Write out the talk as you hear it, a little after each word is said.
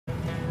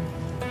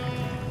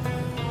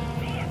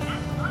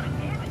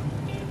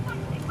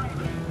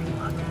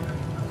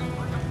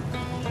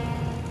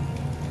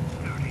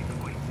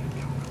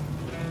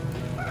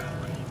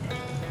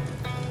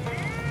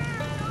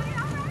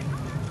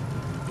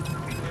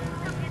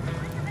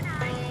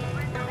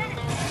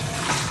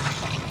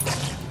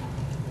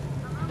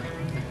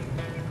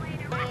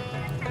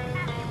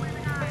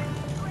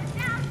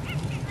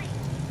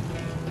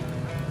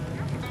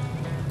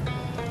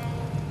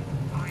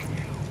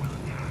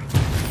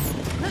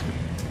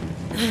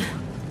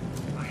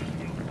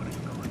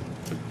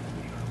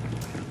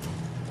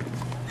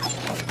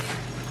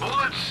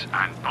Bullets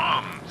and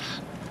bombs.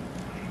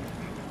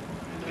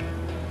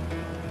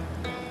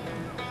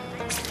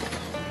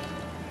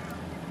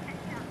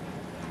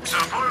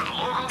 Support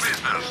local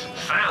business.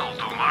 Sell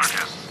to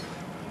Marcus.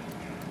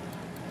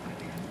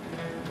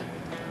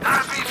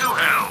 Happy to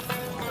help.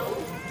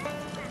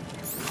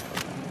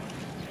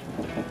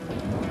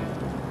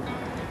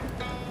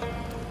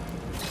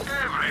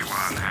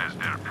 Everyone has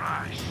their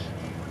price.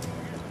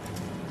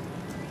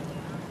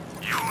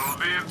 You'll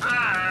be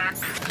back.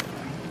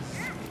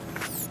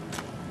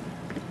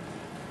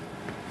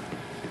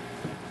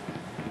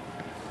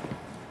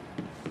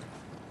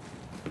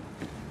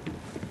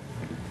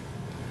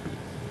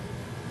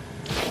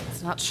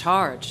 It's not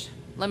charged.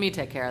 Let me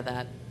take care of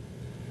that.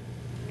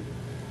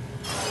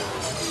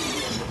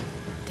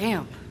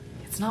 Damn,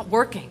 it's not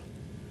working.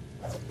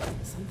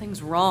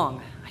 Something's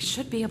wrong. I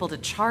should be able to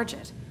charge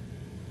it.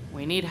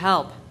 We need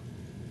help.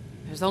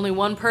 There's only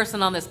one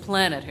person on this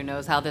planet who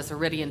knows how this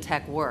Iridian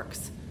tech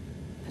works.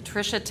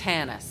 Patricia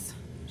Tanis.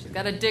 She's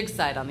got a dig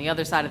site on the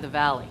other side of the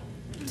valley.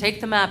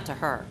 Take the map to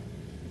her.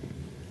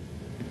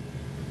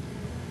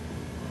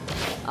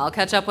 I'll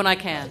catch up when I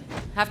can.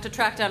 Have to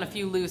track down a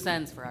few loose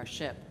ends for our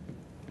ship.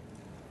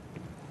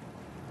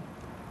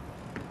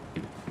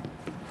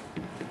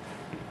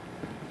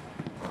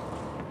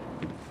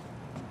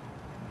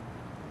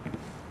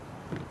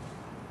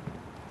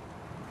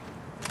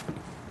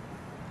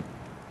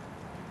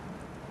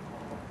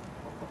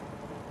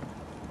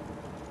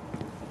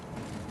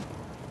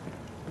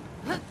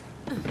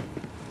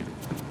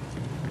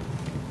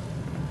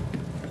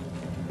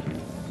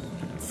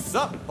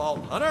 What's up,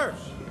 Vault Hunters?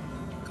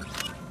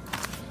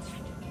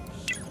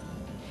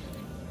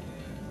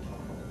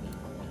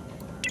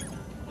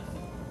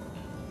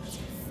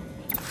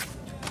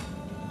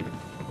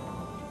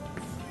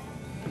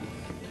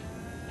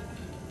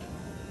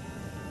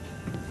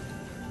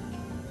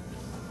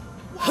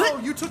 Whoa,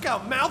 you took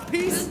out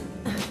Mouthpiece?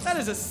 That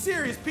is a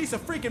serious piece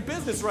of freaking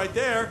business right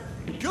there.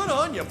 Good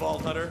on you,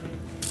 Vault Hunter.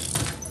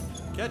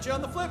 Catch you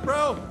on the flip,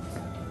 bro.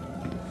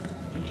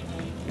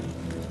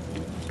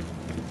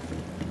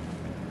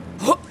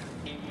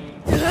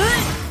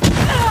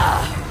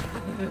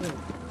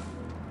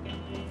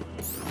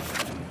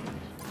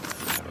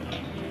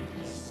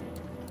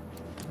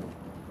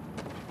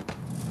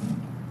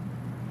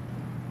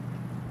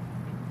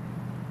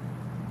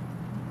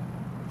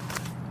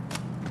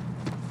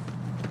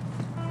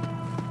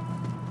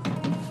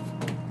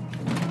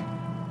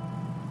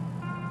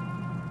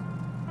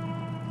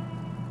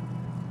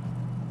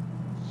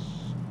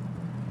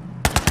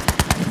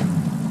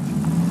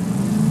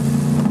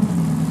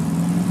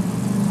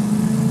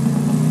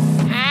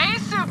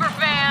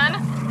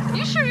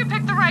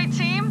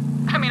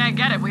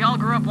 We all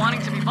grew up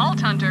wanting to be vault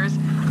hunters,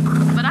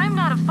 but I'm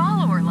not a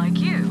follower like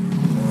you.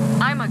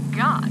 I'm a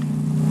god,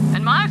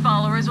 and my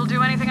followers will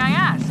do anything I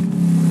ask.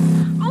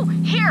 Oh,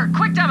 here,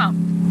 quick demo.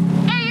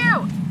 Hey,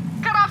 you!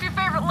 Cut off your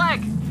favorite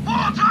leg.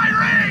 Vault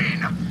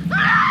Irene!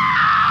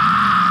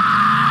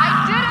 I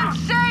didn't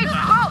say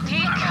both.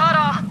 He cut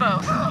off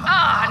both.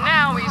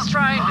 Now he's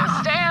trying to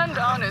stand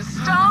on his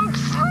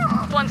stumps.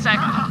 1 sec.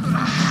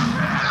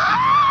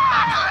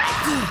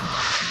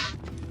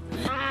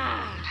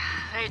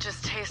 They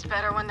just taste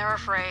better when they're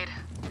afraid.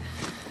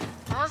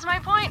 What was my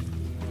point?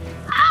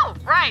 Oh,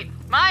 right.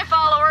 My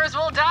followers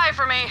will die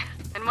for me.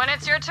 And when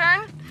it's your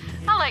turn,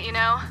 I'll let you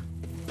know.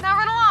 Now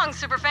run along,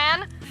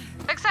 superfan.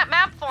 Fix that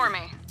map for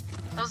me.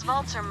 Those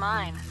vaults are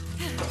mine.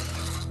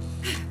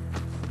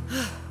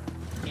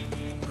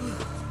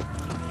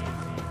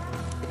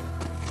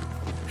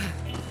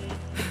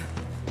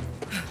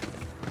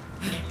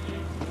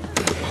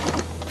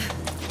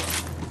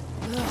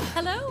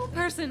 Hello,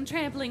 person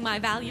trampling my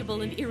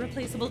valuable and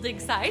irreplaceable dig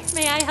site.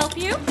 May I help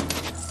you?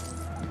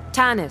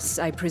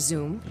 Tanis, I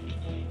presume.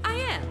 I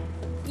am.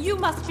 You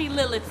must be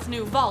Lilith's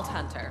new vault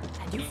hunter,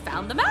 and you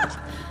found the map.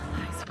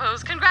 I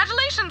suppose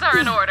congratulations are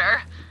in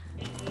order.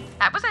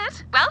 That was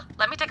it. Well,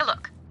 let me take a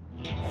look.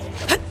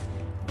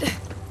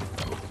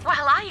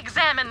 While I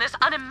examine this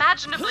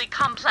unimaginably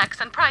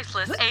complex and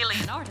priceless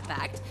alien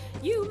artifact,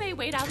 you may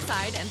wait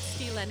outside and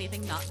steal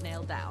anything not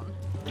nailed down.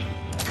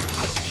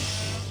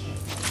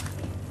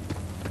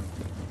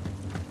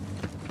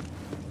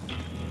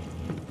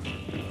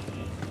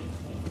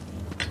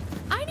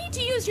 I need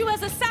to use you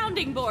as a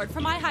sounding board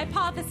for my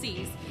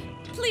hypotheses.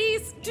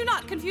 Please do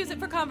not confuse it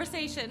for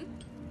conversation.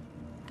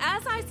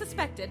 As I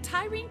suspected,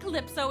 Tyrene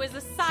Calypso is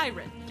a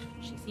siren.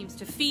 She seems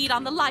to feed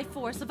on the life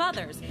force of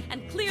others,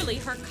 and clearly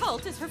her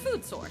cult is her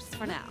food source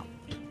for now.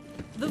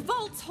 The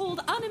vaults hold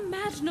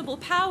unimaginable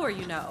power,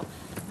 you know.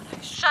 But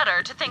I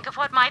shudder to think of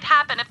what might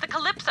happen if the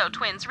Calypso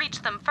twins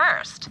reach them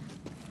first.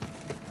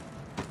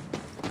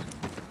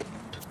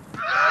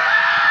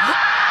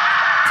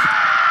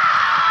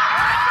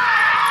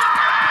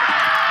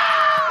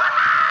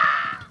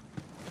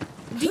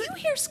 Do you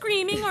hear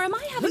screaming, or am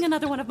I having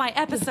another one of my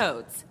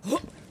episodes?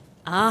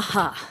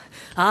 Aha.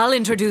 I'll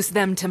introduce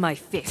them to my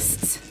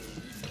fists.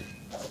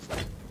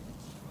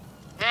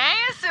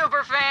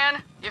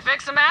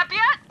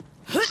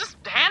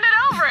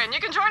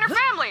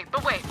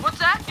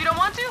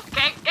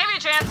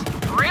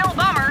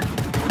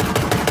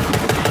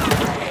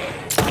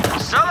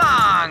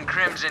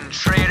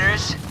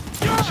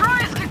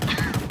 tries to...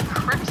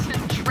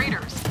 Crimson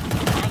traitors.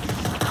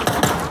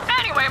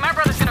 Anyway, my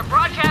brother's gonna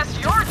broadcast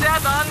your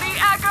death on the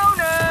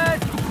EchoNet!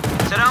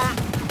 So don't,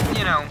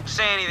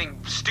 say anything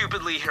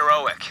stupidly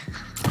heroic.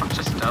 I'll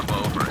just dub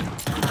over it.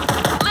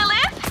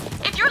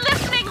 Lilith, if you're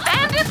listening,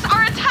 bandits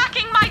are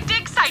attacking my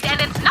dig site, and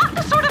it's not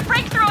the sort of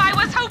breakthrough I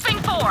was hoping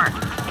for.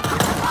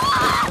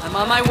 I'm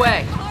on my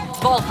way.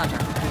 Vault Hunter,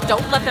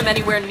 don't let them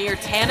anywhere near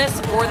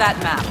Tanis or that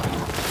map.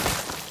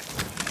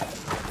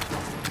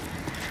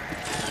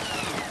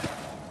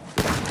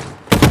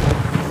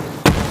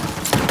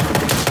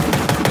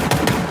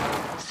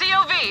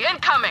 COV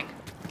incoming.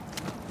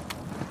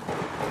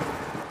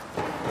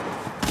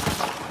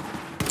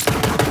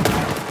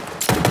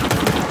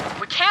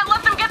 We can't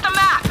let them get the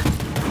map.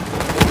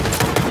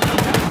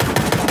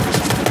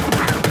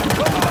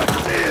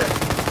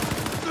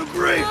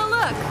 Oh,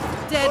 look!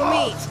 Dead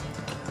meat.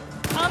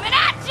 Coming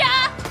at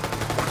ya!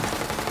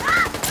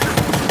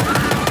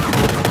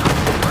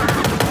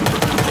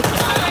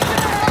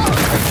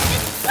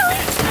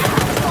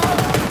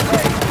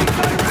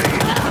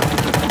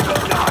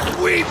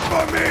 Weep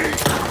for me!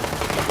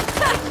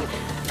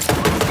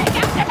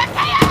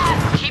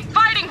 Keep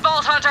fighting,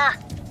 Vault Hunter.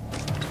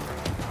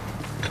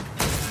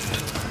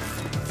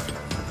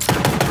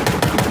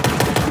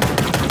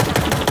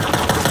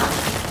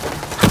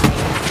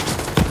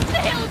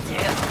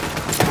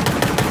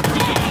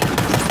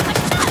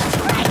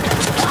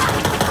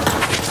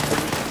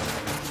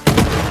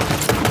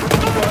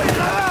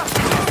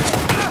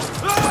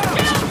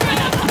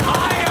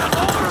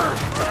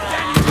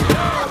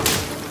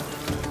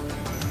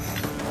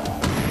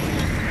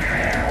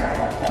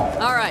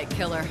 All right,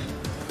 killer.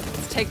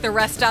 Let's take the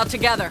rest out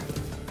together.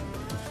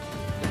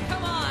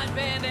 Come on,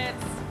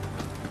 bandits.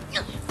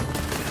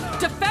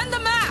 Defend the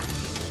map!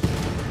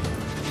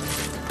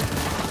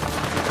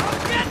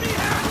 Get me,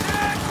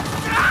 heretic!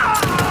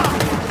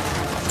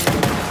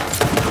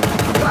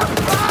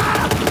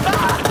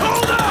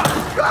 Hold up!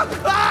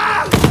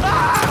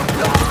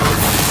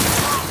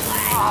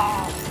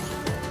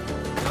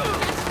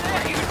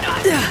 You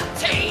not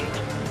tamed!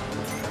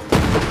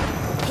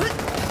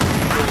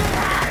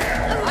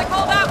 I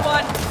call that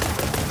one.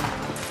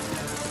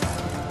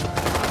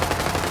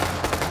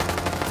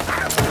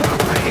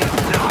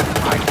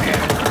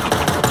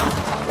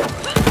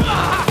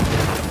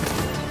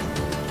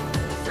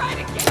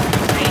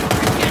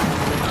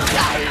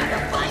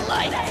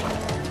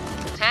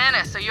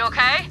 Tanis, are you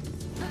okay?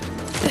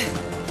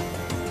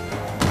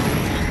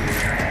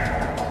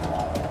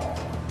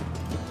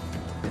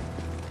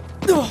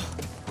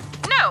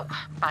 No,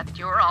 but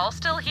you're all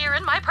still here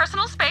in my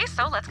personal space,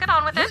 so let's get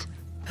on with it.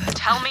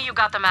 Tell me you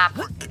got the map.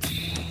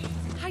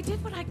 I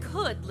did what I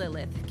could,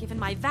 Lilith, given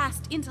my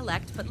vast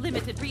intellect but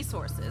limited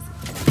resources.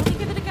 Will you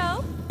give it a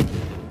go?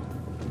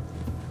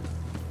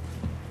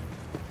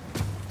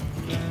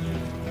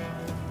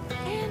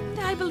 And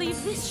I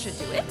believe this should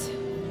do it.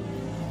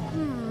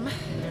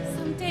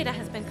 Some data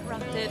has been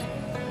corrupted.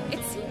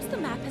 It seems the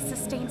map has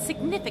sustained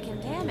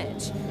significant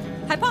damage.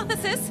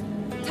 Hypothesis: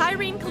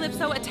 Tyreen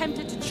Calypso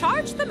attempted to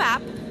charge the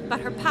map, but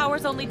her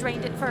powers only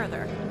drained it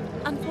further.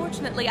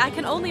 Unfortunately, I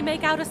can only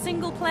make out a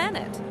single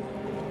planet.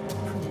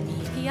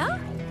 Promethea?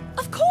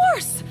 Of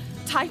course!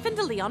 Typhon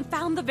de Leon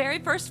found the very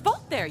first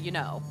vault there, you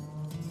know.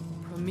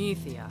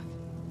 Promethea.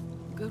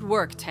 Good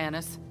work,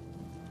 Tanis.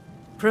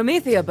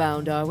 Promethea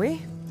bound, are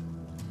we?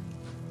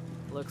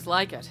 Looks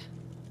like it.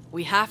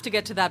 We have to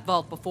get to that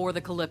vault before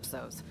the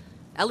Calypsos.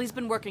 Ellie's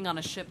been working on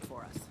a ship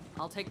for us.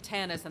 I'll take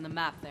Tanis and the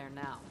map there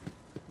now.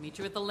 Meet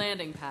you at the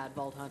landing pad,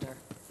 Vault Hunter.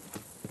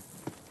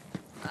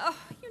 Oh,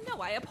 you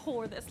know I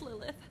abhor this,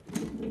 Lilith.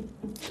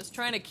 Just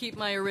trying to keep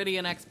my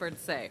Iridian expert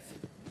safe.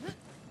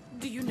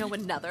 Do you know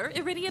another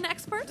Iridian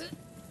expert?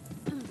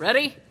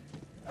 Ready?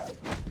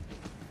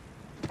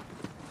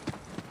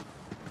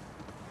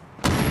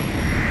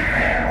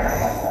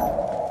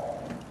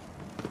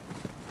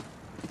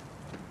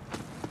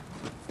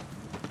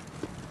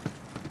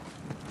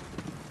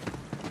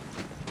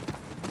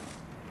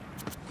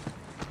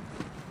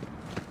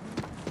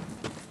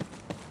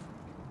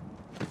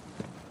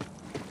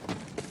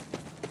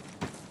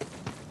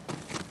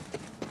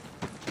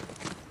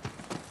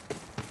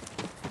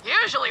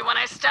 Usually when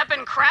I step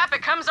in crap,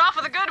 it comes off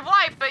with a good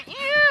wipe, but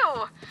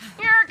you're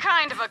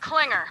kind of a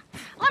clinger.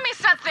 Let me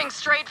set things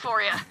straight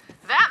for you.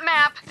 That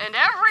map and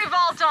every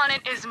vault on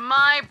it is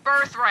my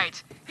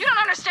birthright. You don't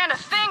understand a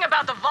thing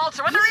about the vaults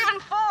or what they're even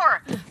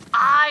for.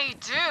 I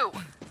do.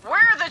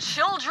 We're the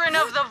children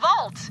of the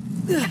vault.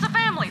 It's a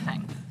family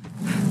thing.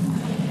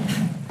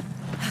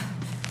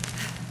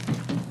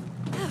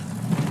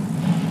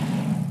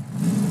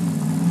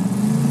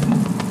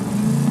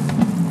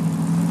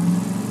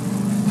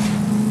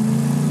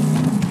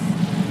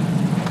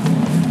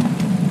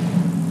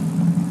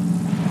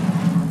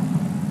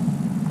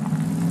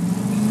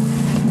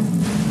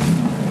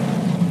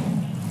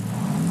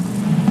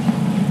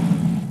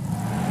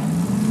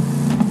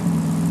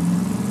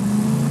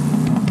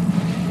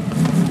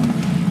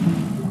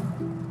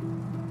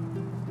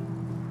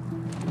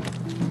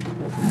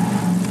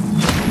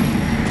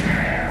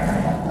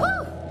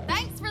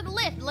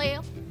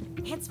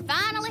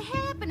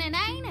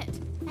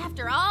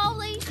 after all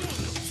these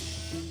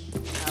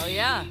years. Oh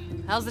yeah.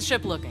 How's the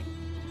ship looking?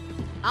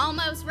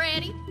 Almost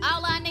ready.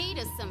 All I need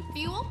is some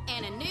fuel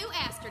and a new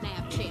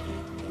astronaut chip.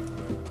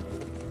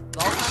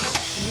 Vault Hunter,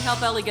 can you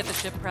help Ellie get the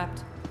ship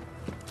prepped?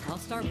 I'll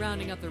start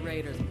rounding up the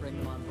raiders and bring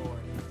them on board.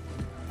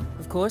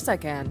 Of course I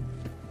can.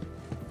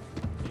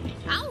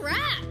 All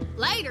right.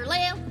 Later,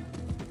 Lil.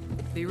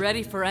 Be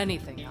ready for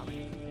anything,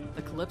 Ellie.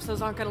 The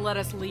Calypsos aren't gonna let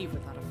us leave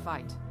without a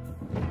fight.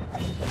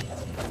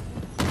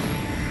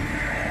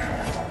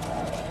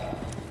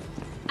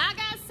 I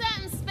got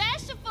something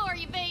special for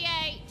you,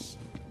 BH.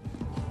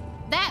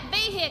 That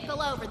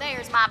vehicle over there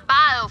is my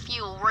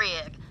biofuel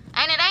rig,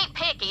 and it ain't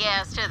picky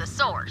as to the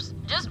source.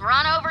 Just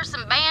run over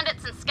some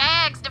bandits and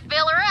skags to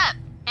fill her up.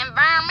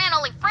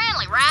 Environmentally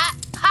friendly, right?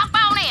 Hop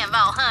on in,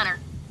 Vault Hunter.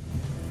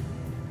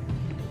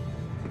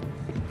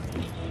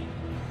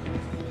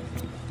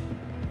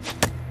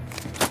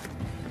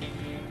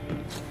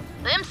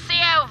 Them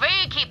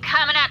COV keep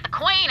coming at the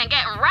Queen and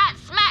getting right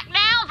smack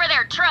down for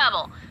their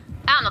trouble.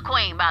 I'm the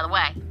Queen, by the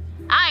way.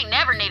 I ain't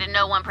never needed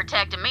no one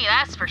protecting me,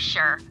 that's for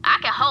sure. I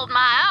can hold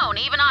my own,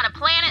 even on a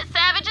planet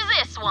savage as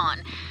this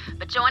one.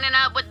 But joining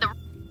up with the...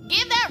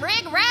 Give that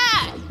rig a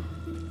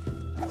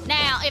ride!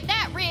 Now, if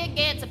that rig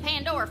gets a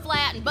Pandora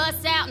flat and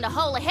busts out into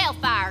holy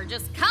hellfire,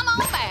 just come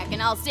on back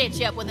and I'll stitch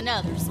you up with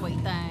another sweet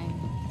thing.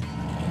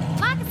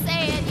 Like I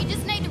said, you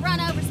just need to run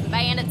over some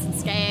bandits and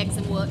skags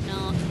and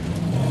whatnot.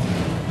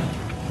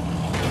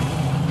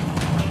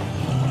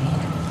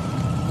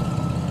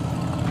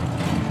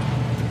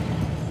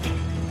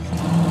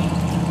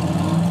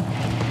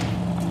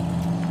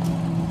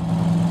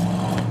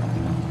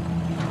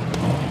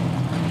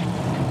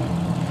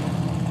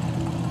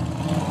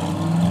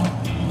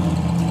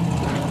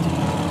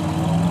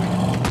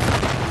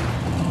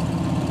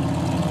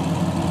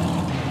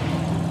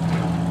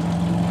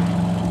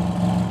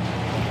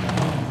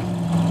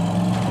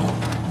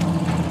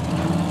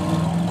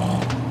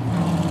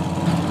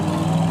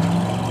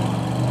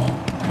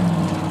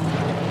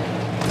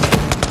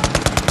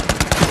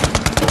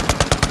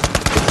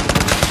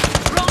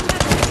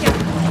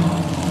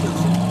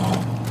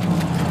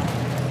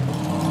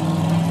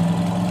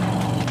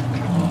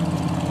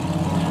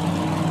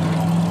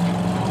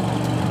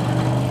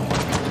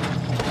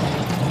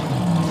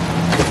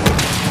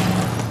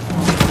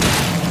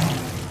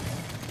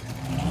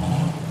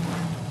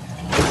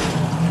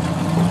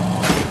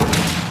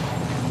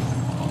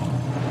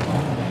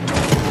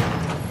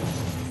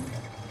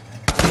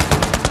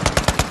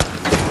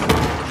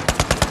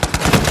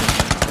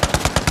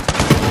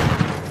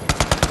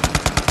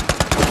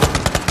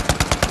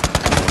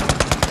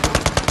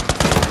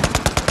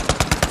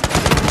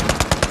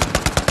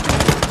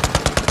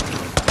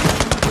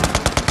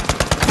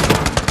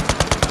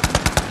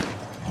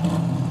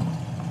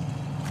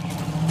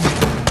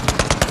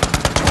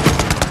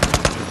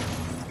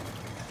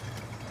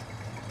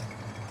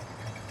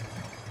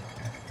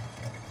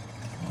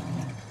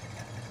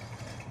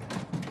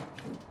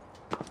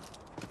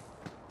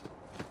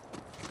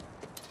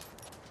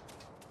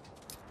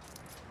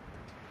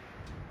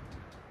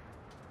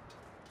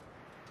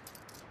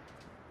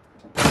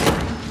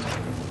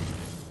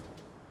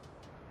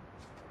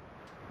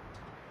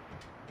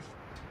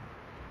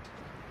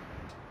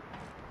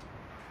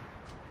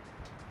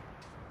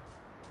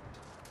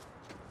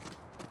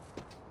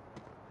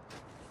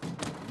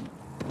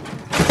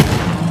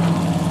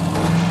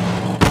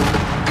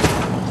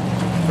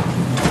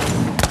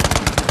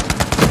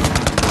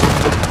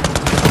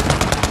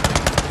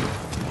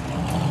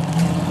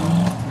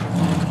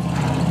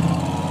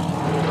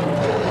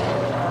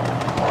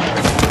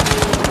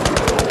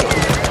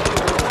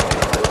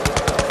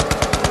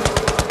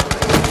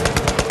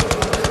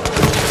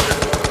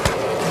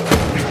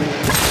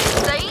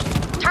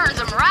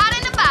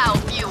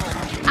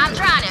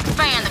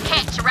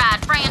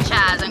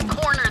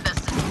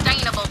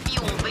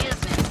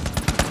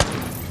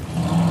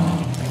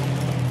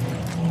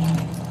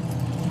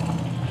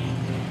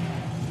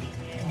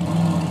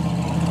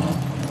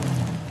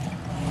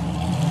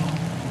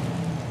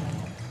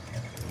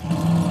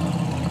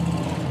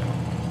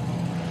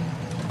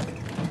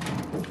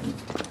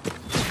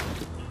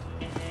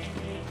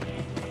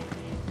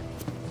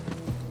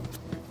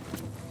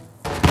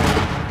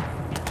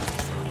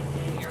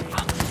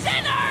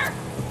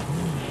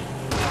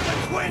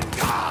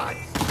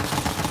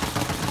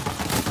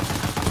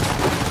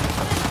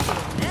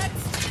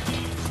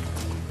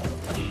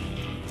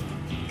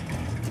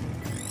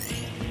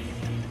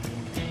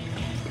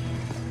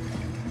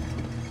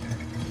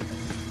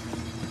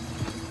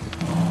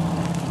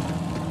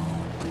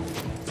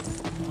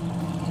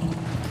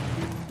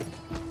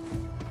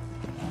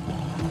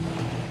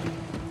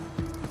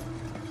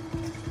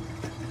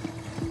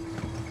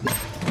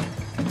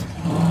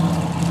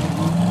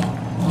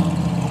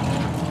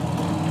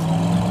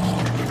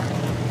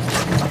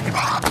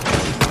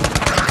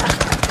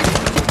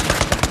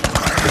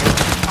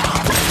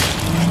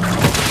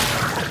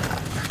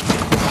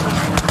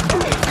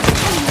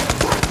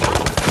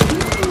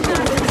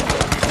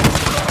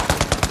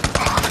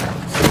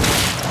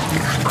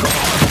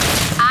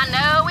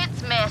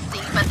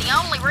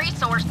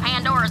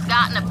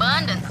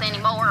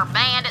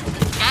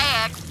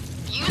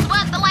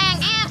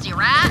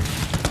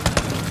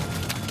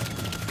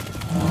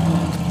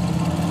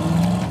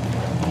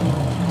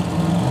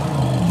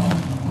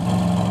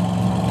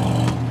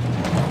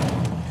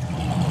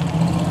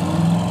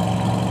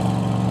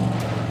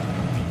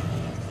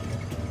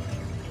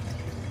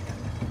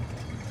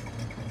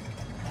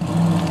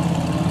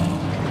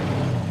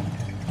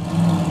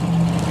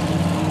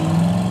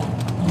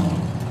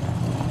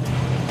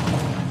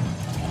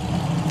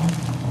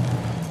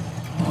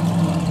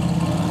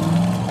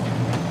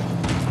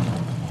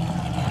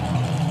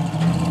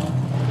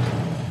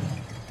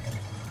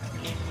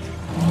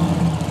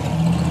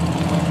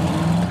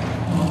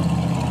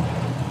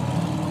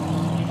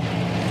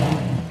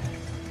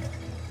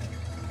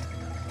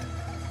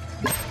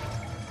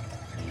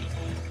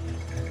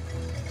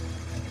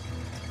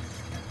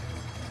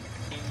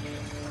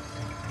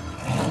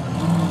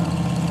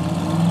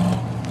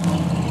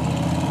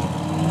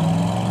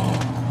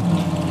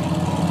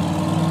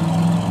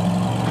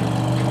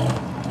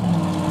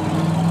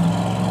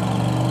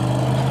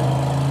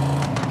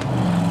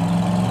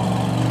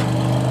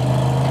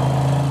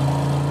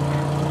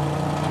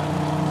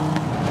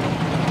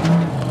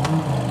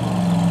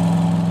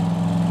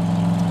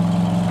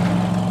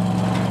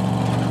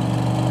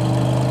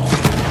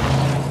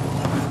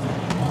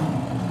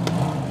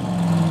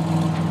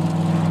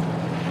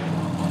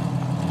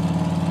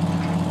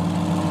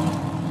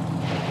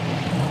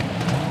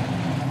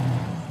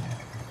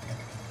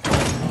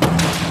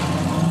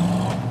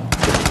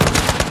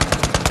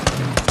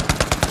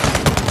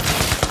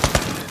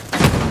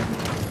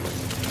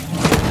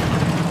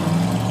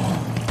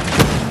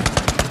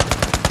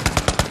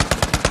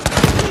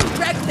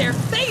 their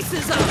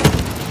faces up!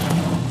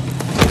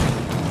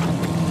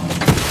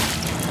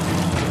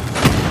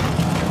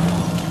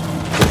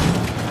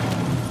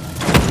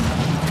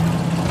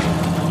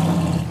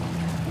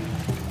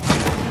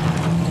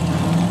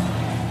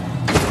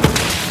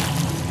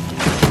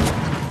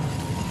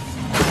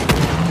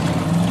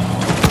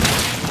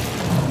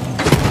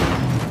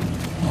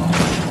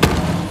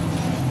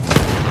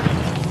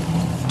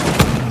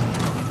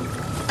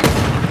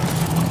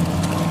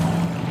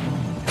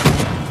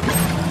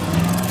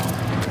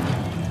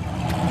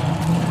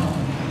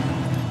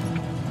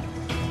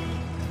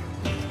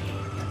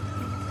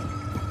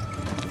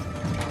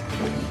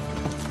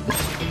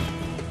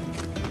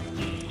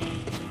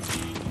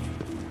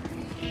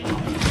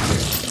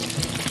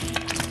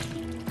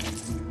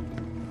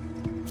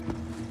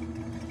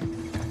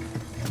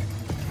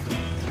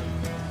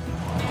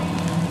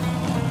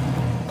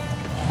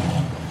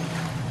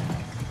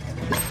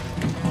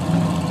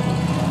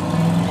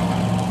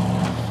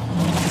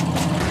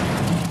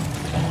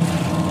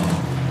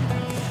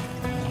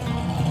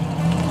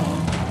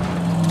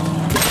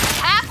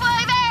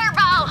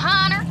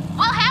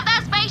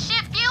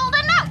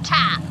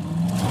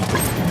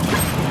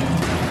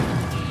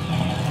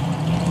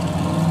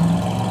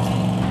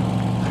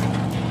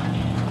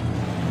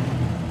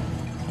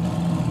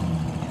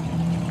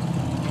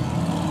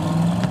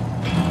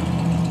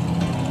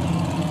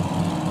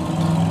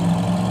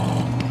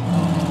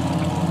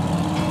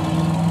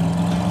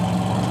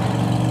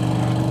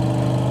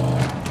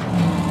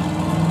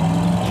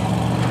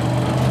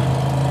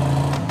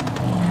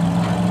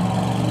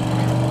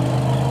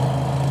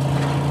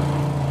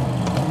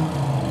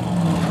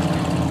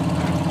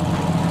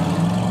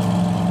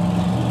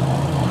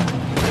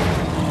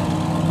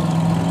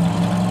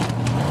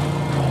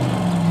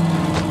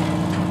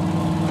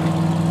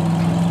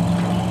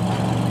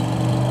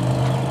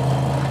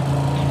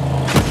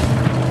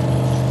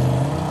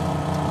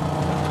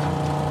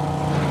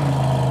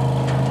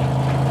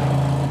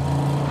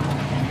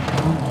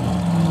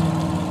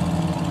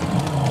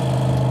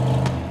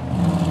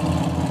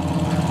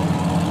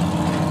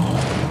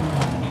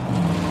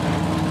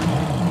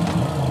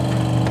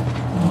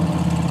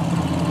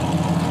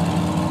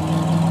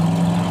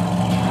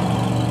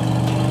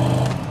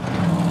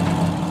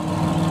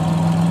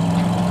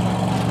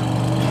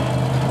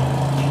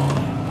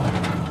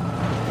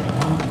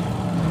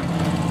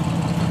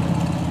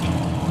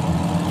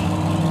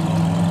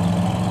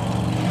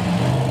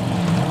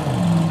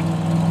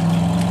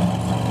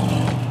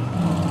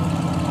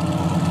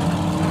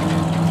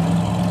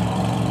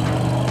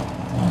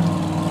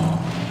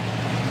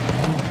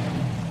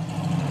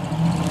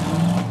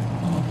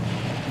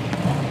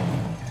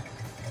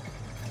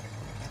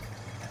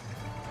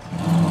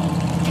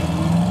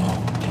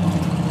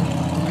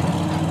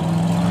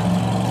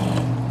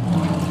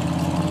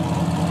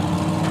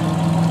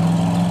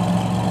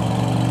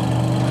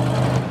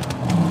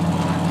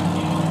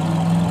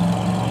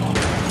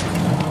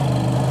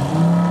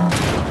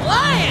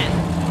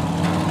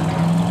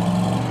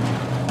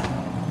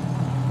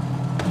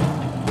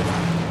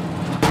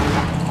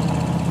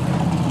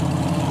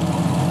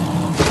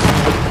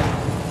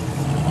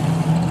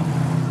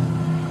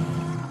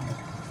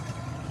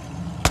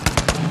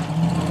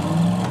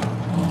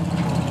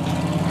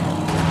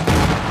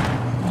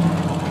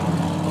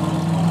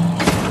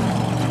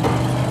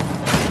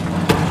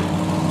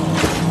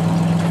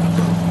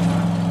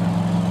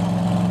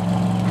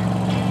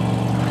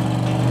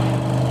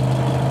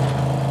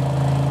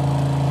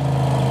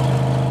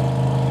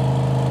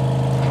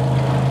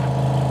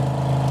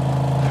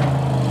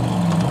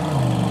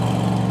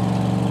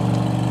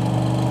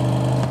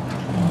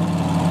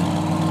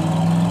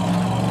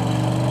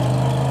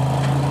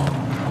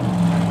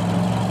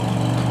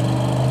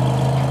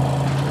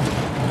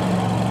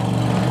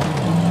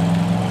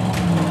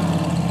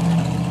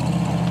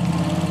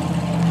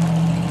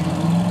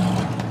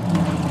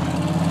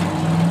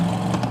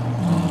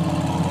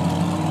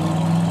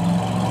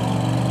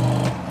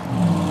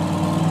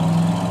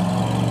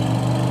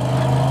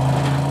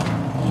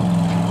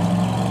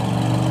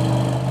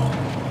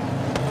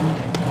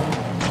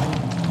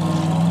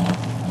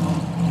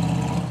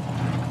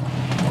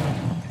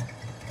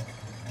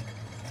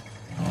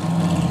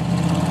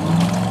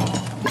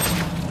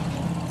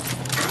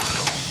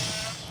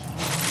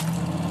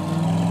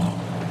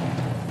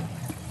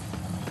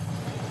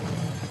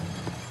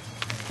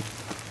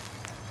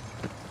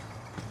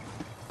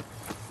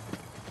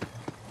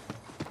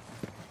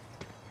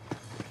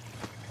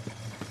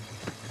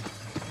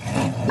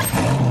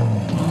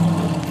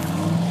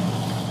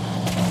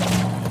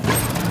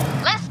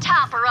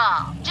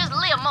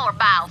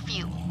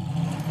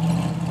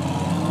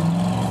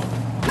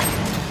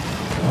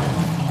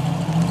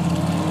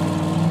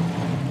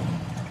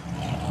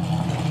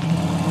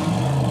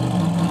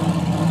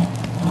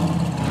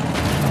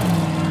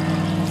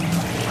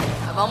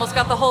 Almost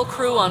got the whole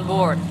crew on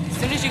board. As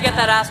soon as you get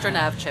that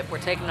astronav chip, we're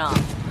taking off.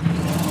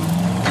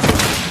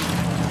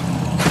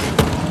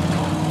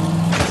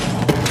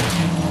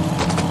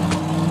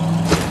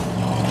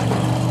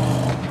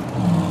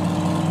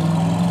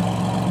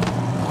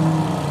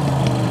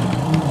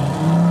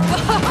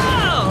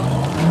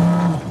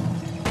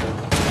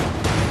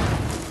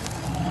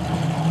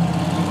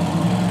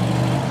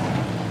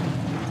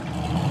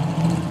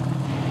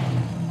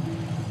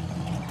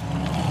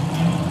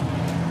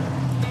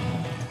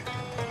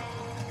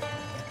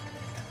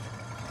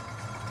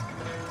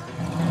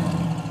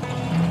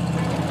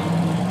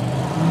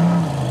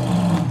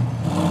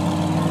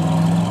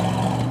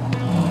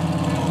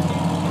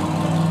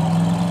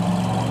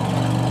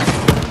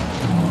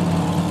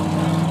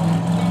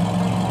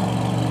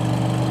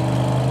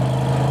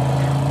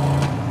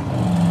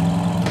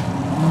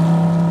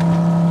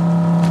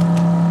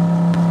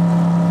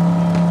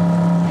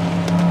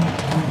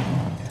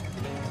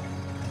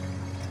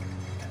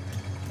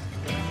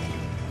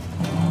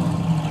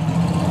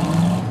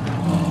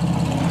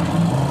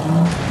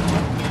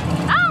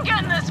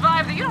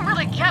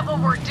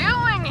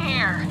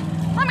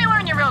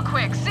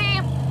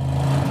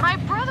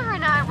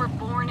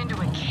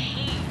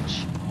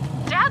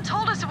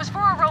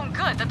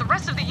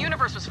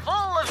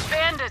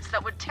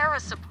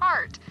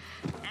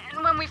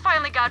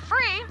 finally got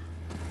free,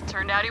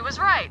 turned out he was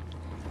right.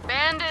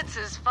 Bandits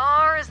as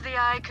far as the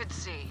eye could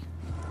see.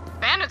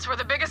 Bandits were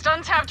the biggest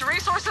untapped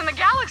resource in the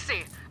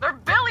galaxy. There are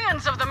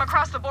billions of them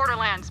across the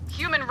Borderlands.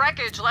 Human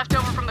wreckage left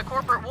over from the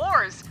corporate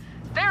wars.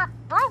 They're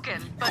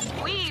broken, but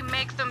we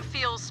make them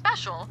feel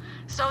special,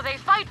 so they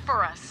fight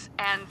for us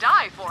and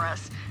die for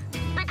us.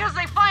 Because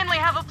they finally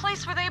have a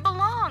place where they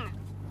belong.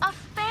 A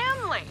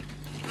family.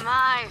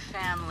 My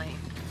family.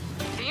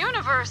 The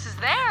universe is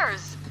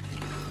theirs,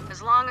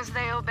 as long as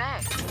they obey.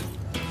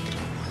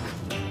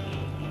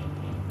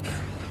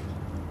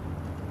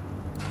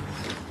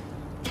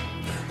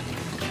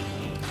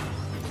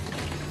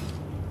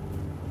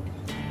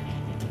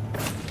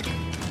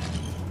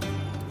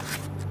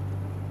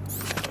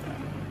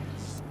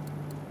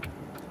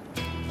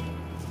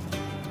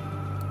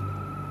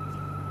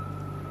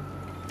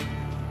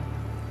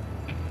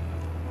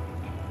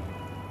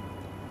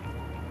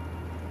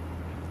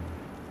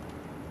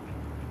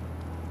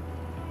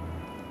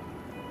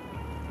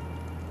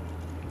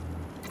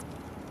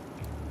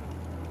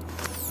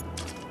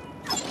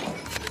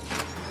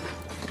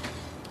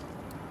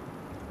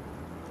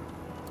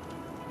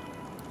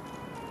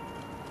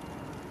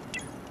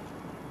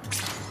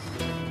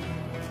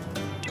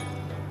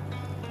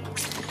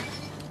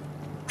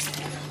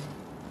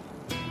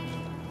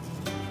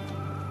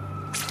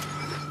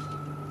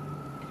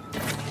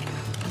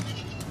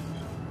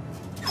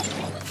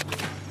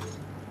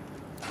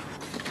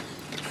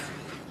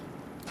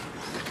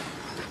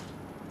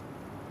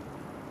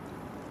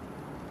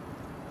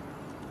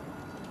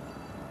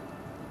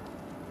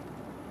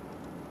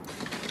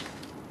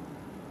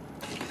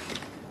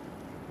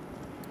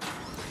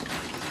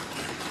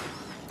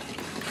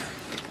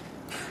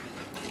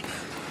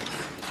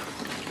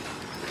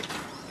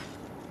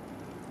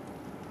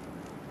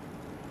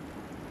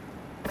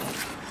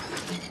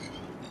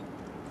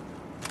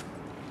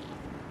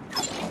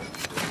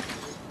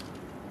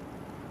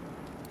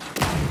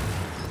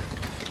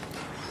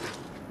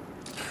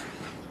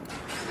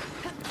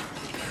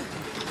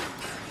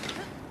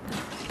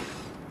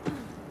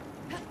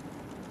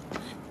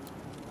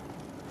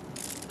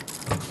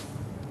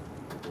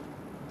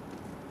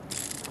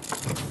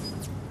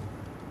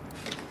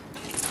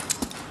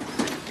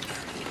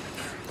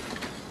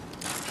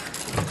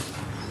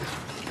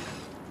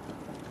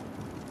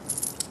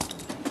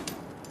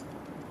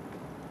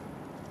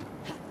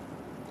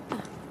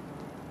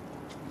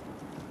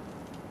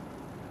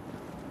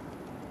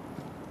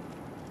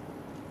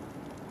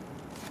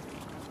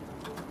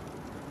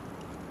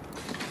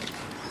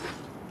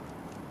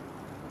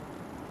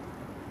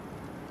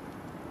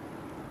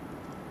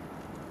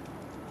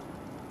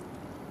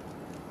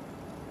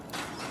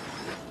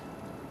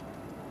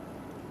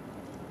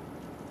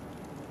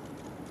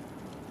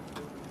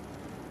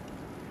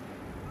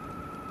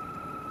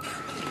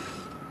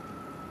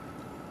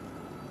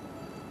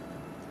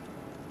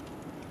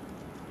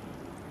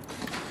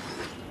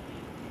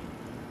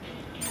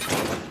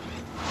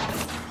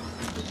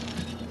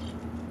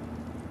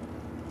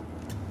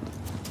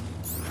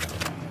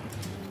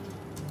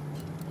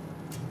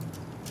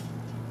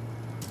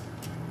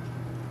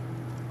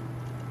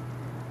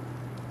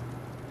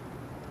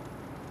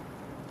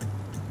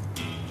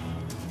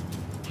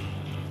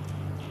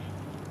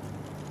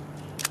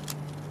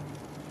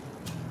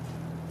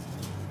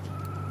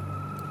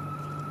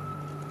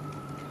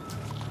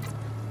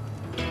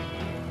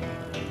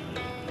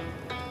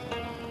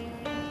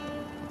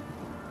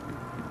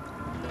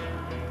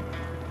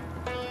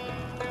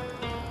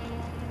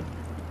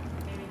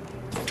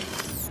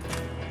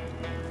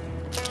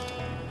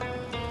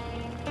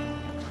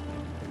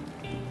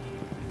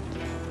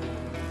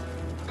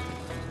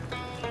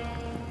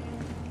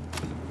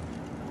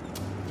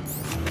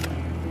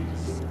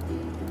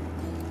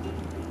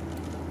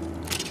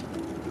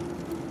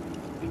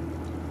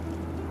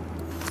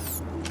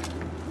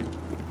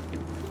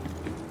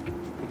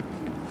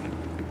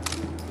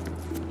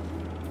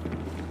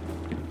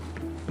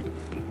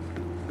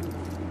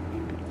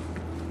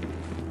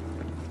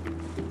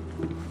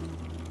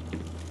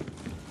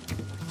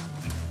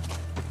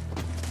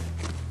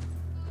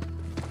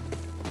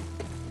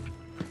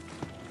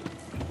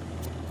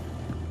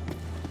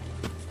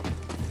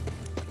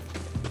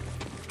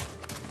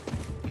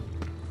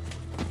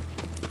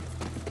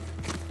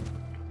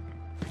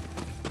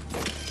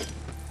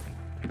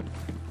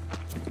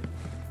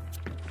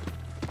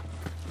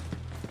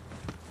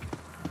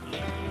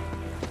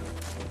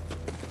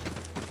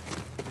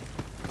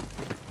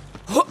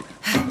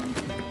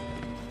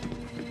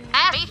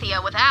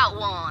 Without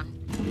one.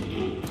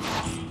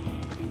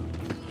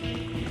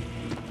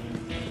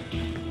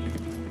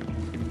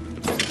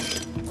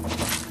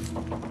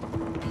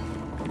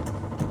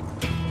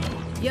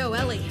 Yo,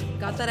 Ellie,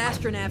 got that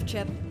astronav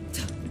chip.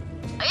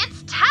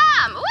 It's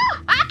time!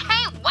 Woo! I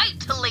can't wait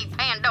to leave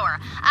Pandora.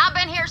 I've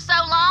been here so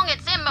long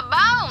it's in my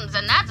bones,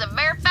 and that's a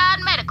verified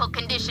medical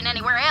condition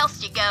anywhere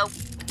else you go.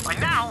 By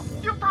now,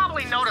 you've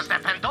probably noticed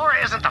that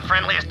Pandora isn't the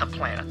friendliest of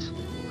planets.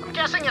 I'm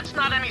guessing it's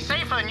not any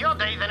safer in your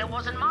day than it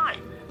was in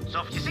mine. So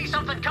if you see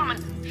something coming,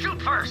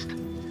 shoot first.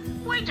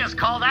 We just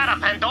call that a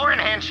Pandoran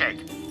handshake.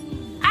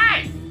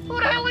 Hey, who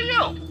the hell are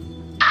you?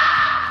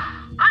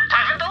 I'm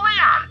talking to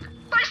Leon.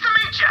 Nice to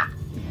meet you.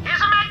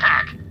 Here's a med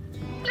pack.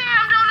 Yeah,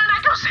 I'm doing an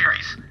Echo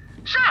series.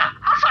 Sure,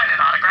 I'll sign an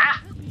autograph.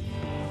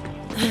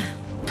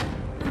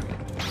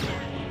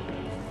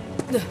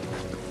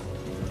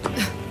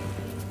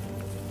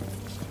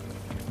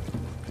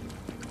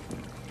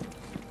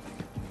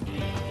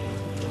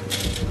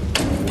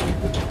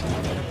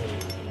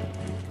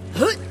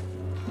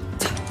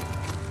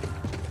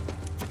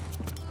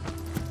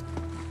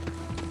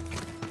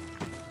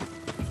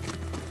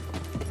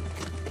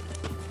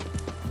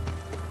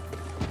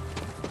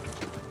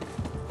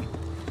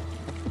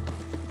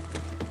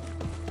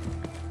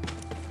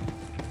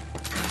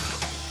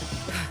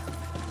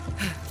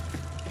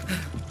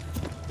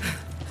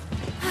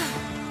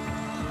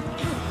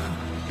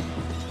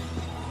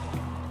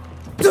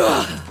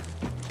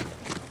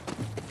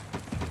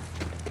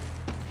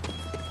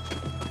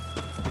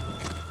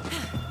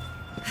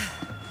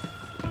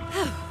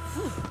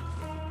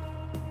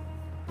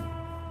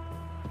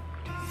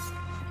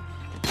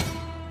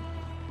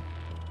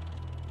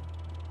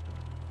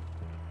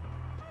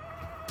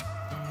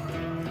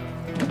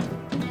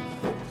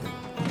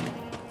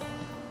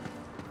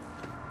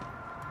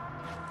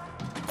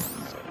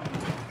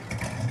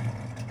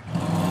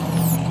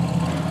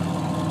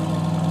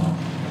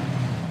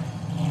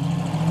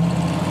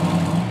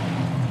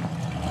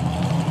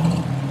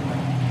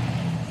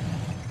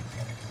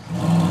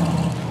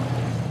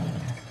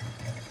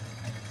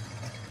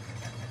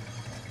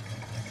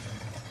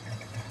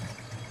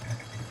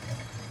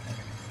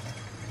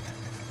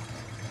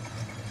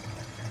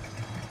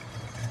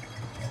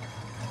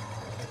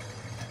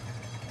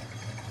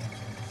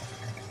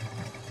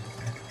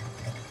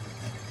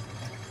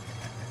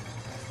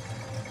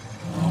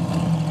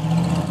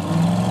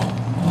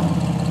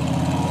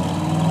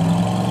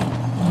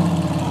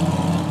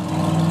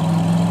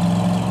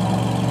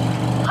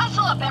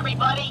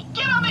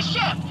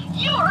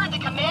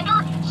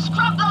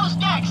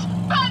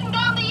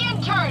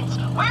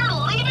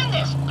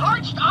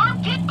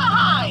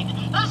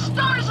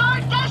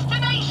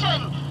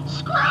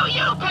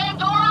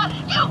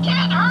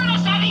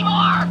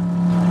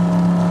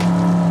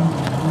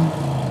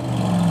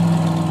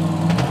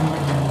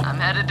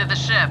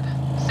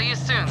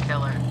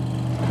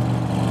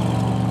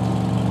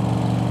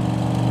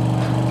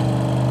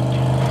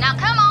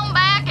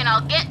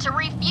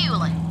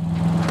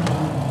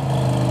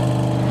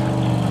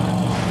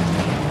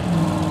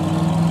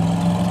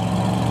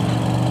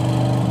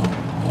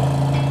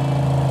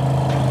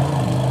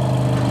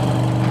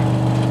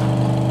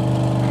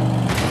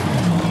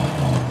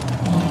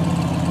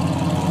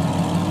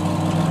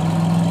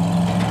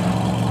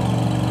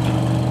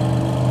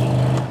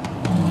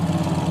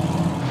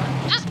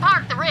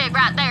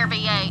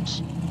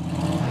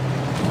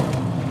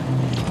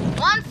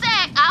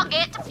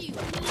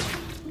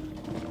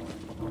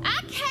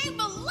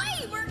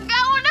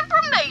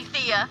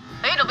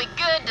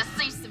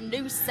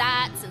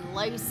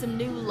 Some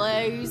new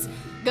lows.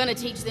 Gonna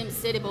teach them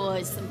city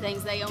boys some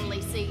things they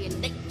only see in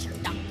nature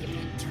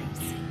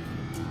documentaries.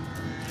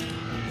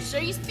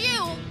 She's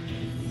fuel.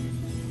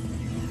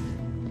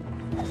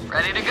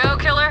 Ready to go,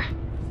 killer?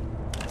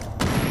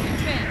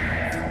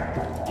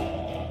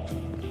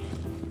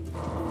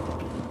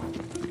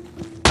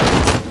 The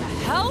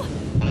hell?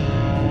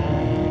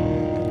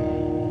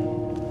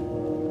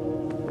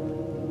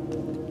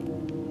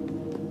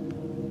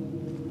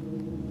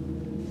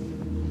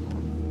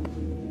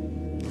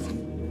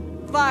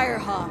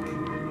 Firehawk,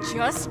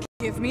 just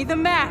give me the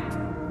map.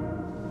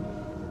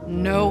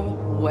 No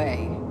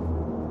way.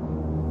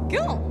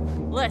 Cool,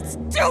 let's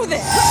do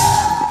this!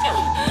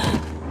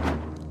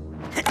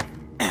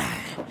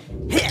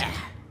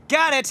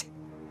 Got it!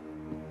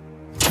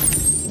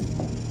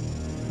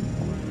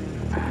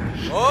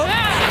 Oh!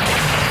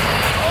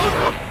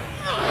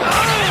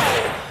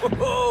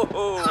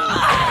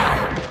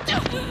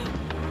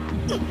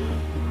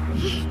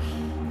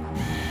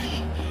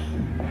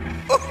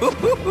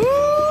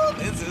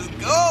 This is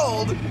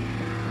gold!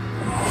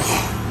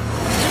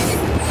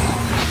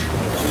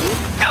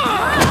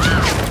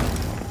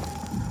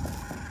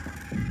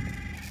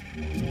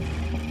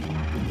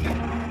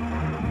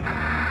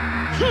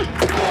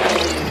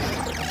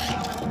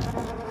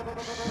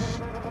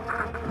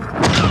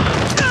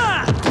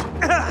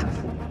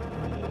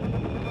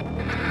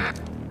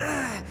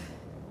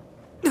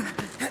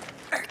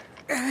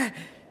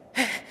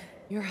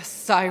 You're a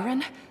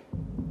siren?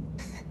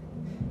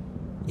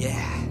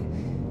 Yeah,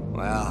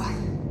 well,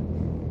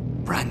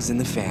 runs in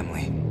the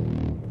family.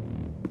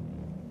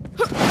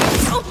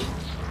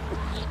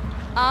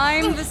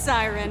 I'm the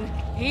siren.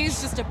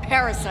 He's just a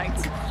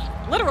parasite.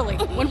 Literally,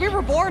 when we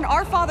were born,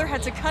 our father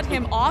had to cut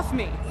him off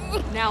me.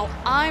 Now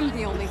I'm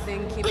the only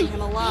thing keeping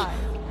him alive.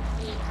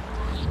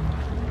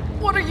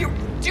 What are you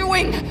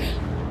doing?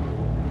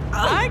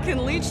 I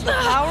can leech the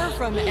power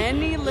from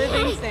any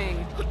living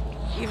thing.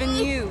 Even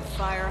you,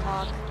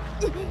 Firehawk.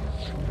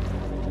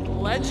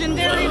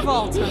 Legendary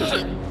Vault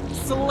Hunter,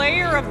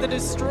 Slayer of the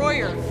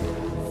Destroyer,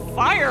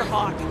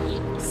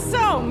 Firehawk.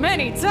 So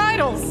many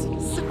titles,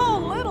 so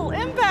little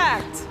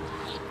impact.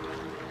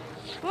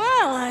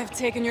 Well, I've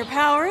taken your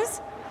powers.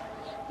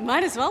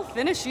 Might as well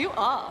finish you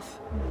off.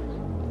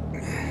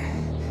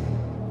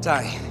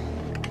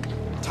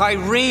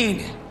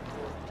 Tyreen!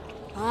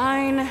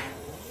 Fine.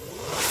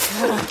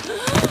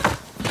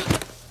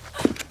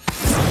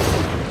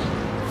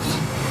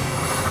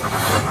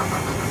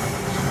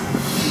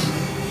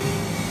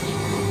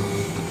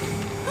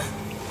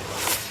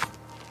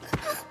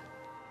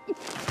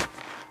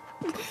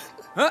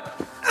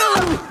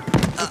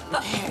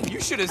 Man, you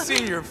should have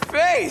seen your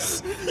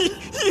face!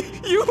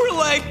 You were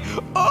like,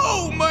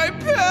 oh, my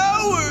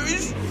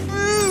powers!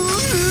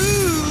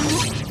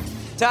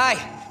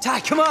 Ty,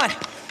 come on!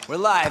 We're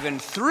live in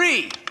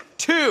 3,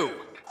 2...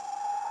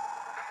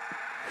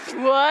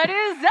 What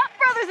is up,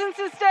 brothers and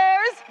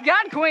sisters?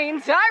 God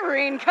Queen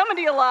Tyreen coming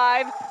to you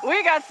live.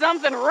 We got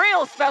something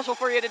real special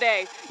for you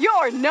today.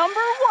 Your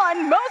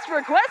 #1 most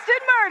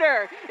requested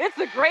murder. It's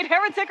the great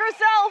heretic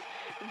herself,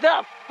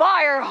 the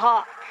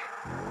Firehawk.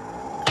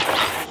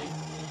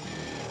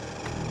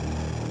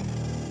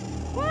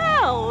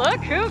 Well,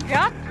 look who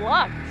got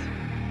plucked.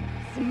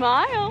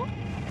 Smile.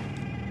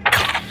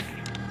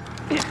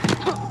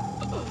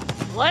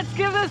 Let's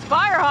give this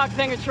Firehawk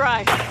thing a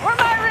try. Where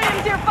my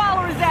reading dear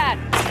followers at?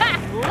 Ha!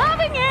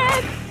 Loving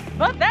it!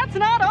 But that's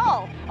not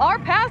all. Our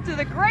path to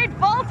the Great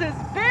Vault has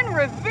been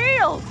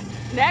revealed.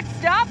 Next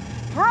stop,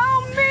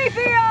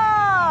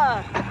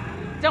 Promethea!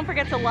 Don't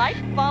forget to like,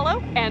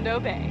 follow, and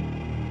obey.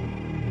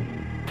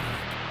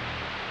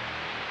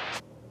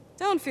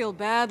 Don't feel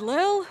bad,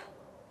 Lil.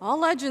 All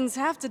legends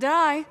have to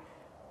die.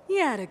 You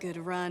had a good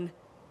run.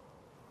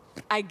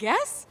 I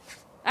guess?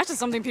 That's just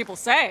something people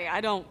say.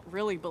 I don't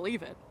really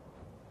believe it.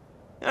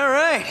 All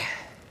right,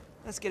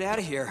 let's get out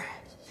of here.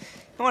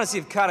 I want to see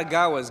if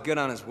Katagawa's good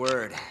on his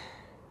word.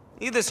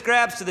 Leave the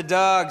scraps to the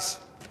dogs.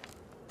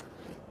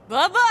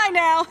 Bye-bye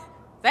now.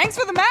 Thanks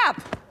for the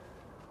map.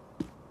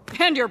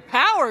 And your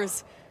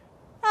powers.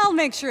 I'll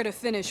make sure to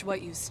finish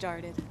what you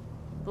started.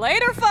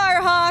 Later,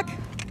 Firehawk.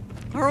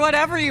 Or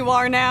whatever you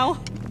are now.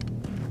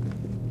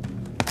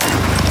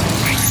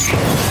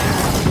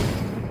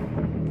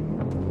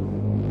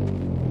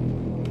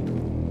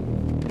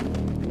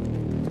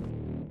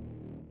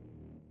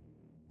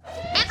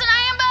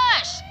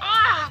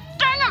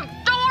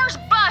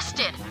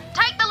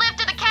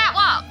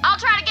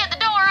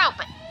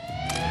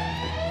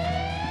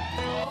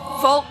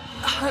 Vault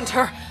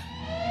Hunter.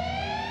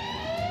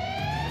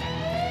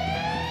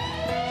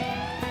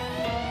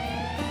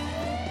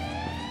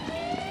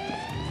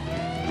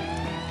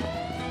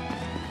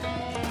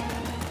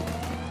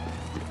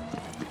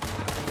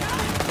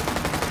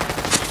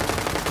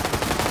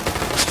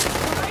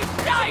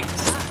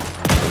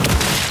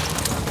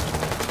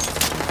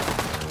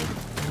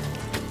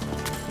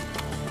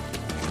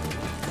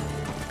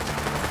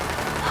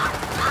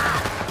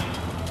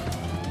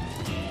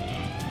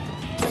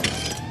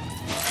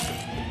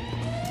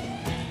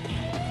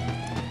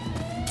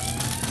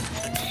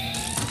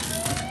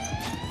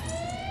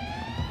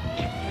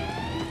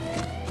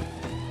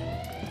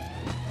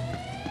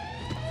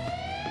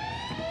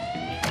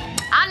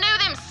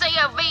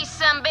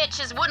 Some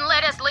bitches wouldn't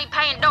let us leave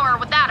Pandora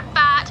without a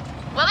fight.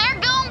 Well, they're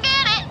gonna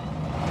get it.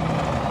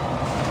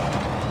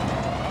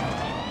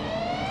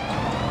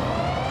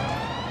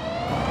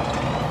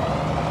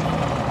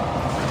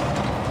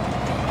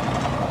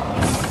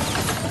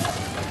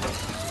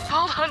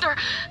 Vault Hunter,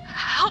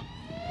 help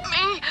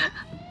me.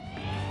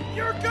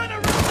 You're gonna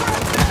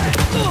regret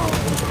this!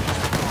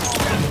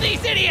 Stop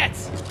these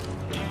idiots!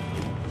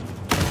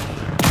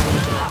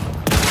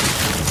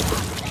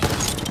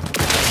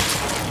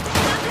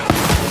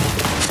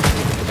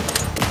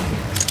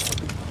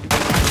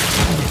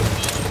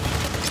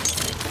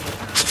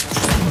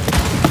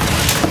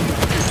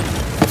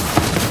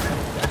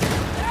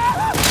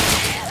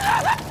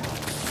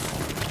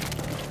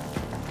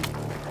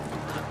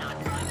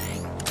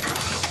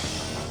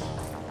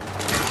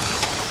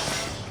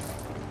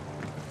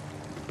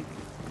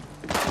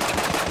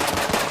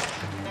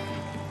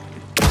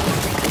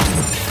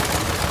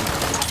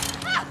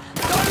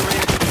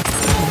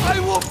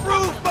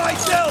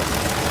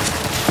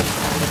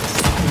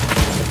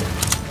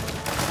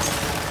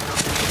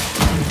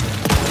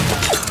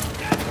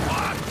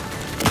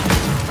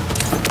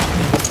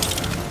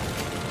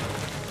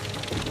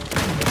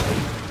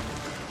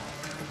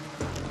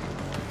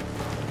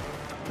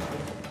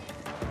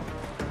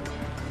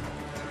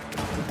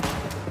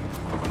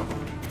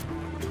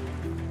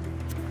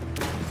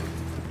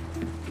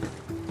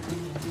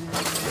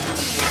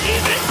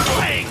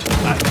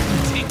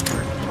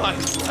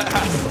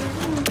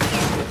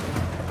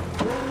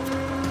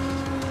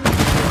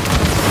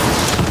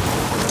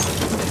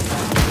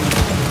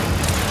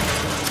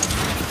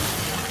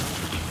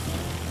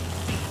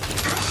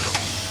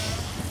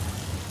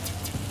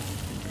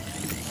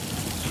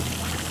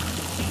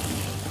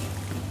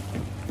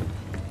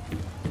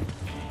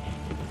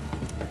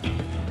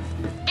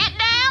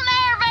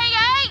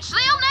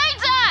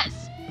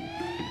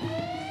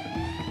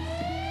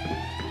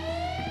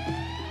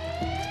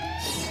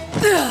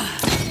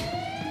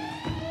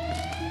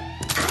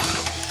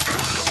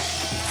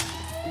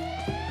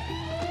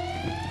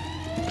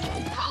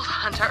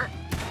 Hunter.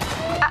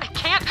 I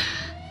can't...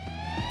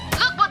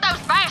 Look what those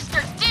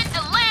bastards did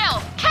to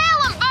Lil!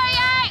 Kill him,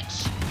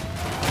 BH!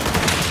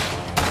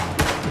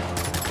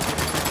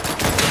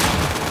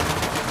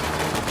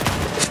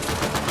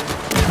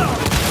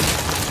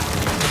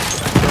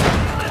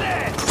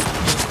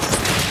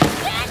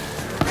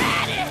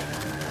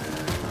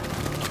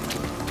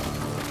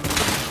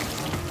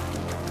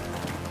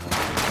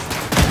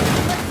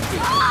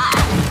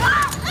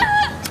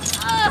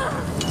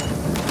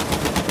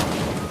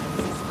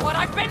 What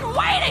I've been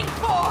waiting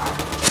for!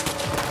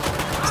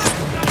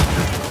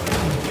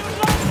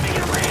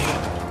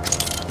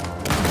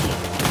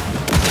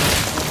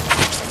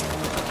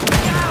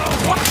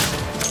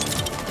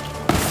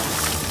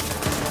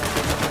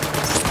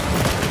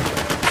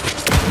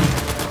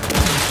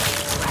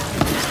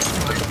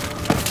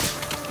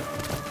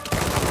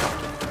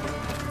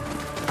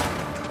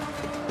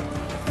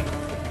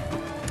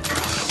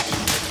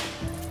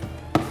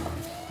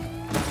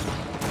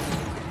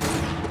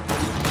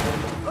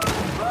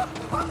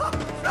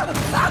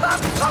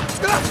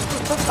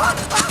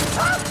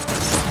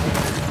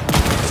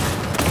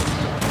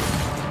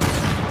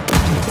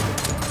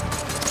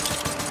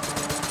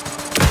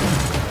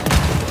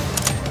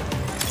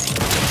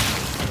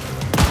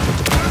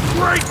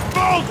 Great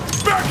bolt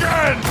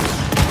beckons!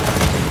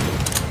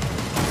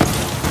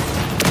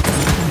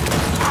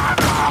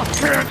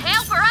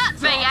 Help her up,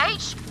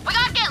 BH! We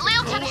gotta get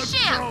Lil to the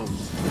ship!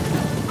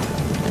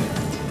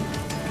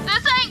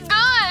 This ain't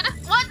good!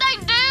 What'd they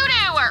do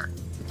to her?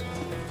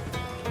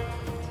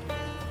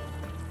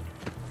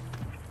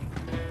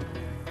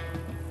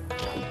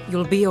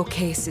 You'll be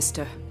okay,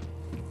 sister.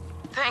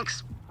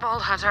 Thanks,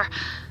 Vault Hunter.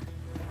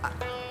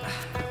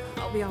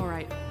 I'll be all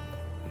right.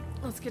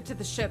 Let's get to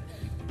the ship.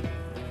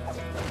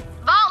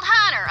 Vault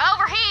Hunter,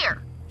 over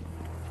here!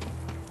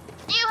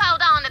 You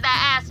hold on to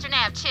that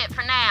astronav chip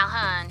for now,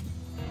 hun.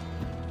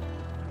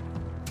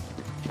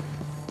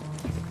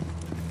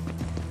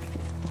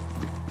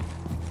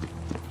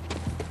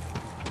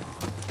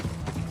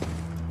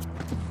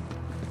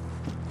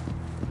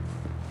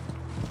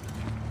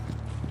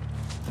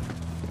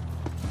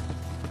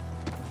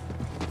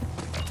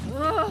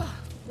 Ugh,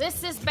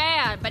 this is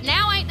bad, but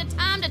now ain't the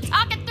time to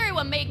talk it through,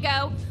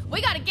 amigo.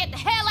 We gotta get the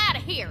hell out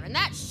of here, and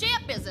that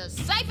ship is the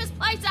safest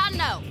place I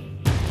know.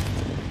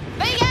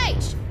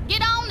 BH,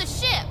 get on the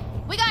ship.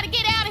 We gotta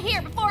get out of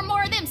here before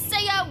more of them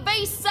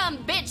COV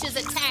some bitches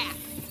attack.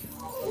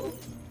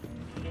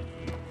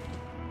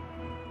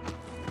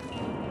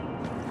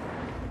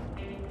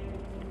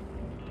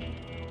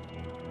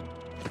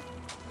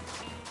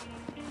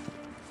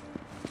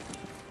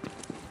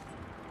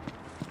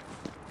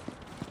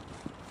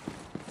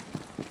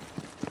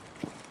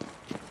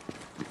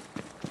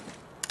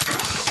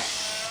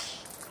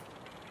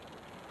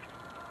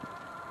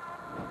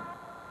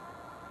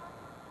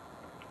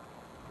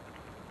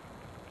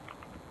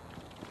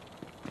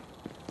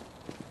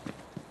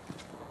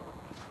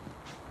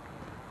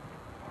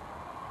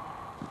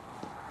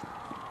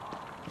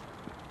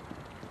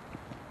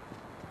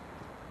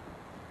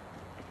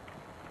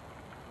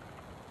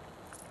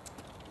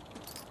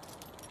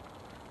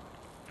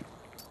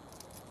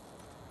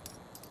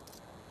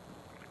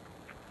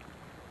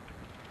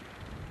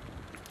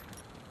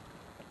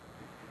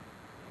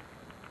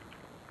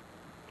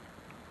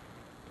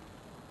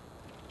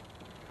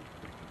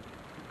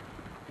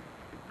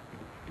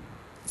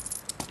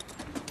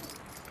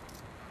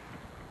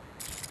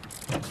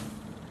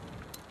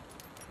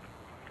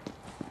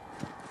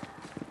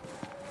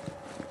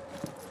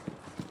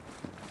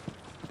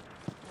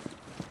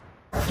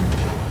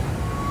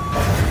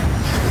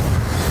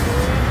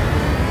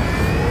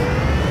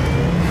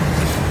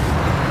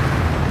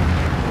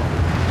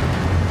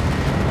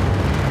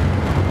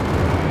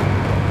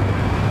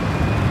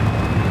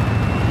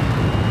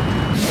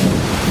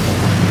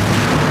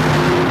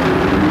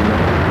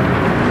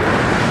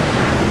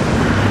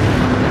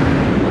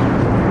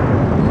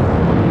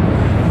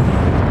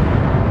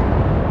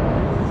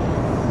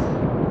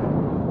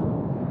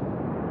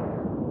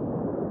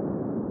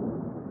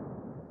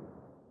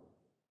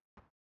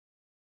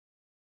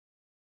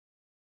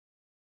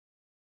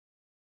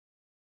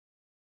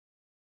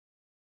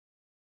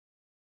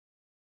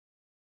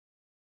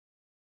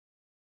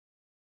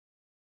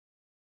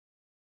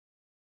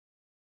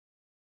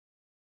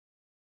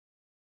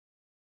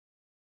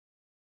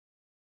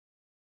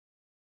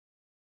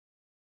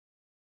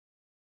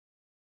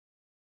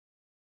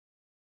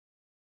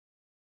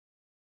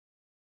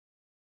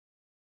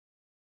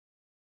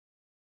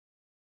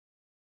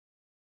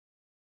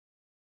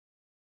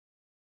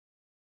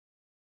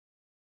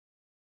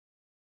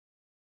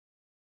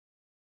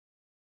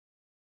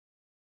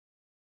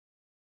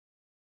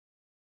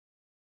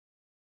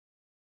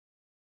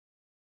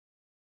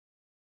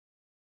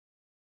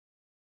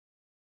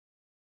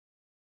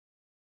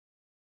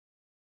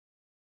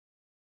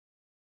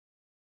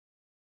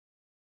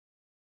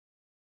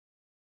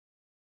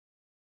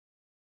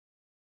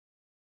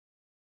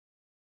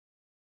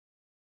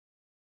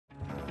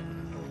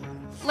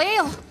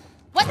 Lil,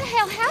 what the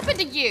hell happened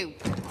to you?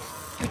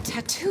 Her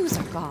tattoos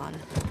are gone.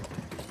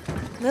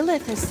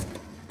 Lilith is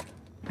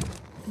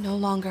no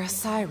longer a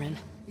siren.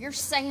 You're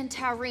saying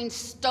Tyreen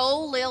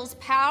stole Lil's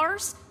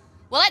powers?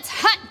 Well, let's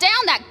hunt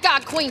down that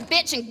God Queen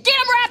bitch and get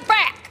him right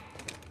back!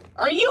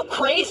 Are you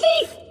crazy?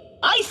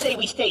 I say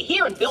we stay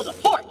here and build a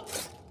fort.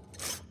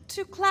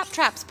 To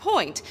Claptrap's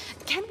point,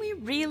 can we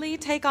really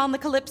take on the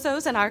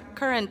Calypsos in our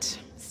current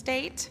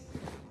state?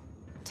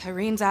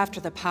 Tyreen's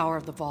after the power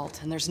of the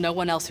vault, and there's no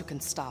one else who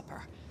can stop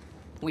her.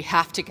 We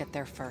have to get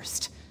there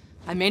first.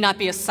 I may not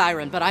be a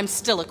siren, but I'm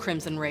still a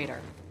Crimson Raider.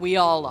 We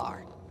all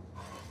are.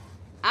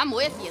 I'm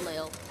with you,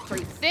 Lil.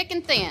 Through thick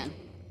and thin.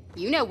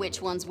 You know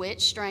which one's which,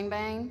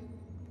 Strangbane.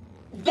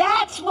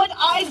 That's what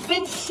I've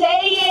been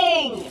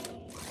saying!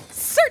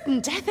 Certain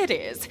death it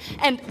is,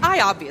 and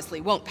I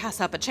obviously won't pass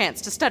up a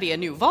chance to study a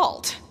new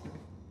vault.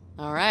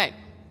 All right,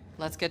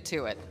 let's get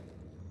to it.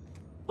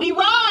 We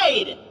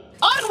ride!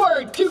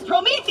 Onward to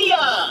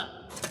Promethea!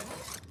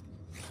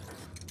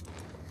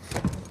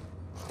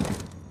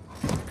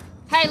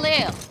 Hey,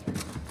 Lil.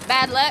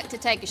 Bad luck to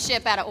take a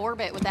ship out of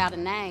orbit without a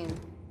name.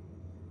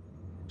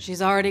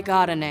 She's already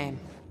got a name.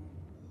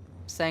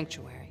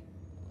 Sanctuary.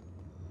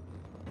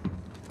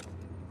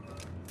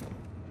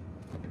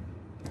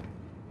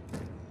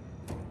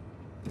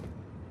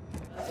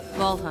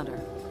 Vault Hunter,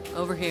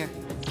 over here.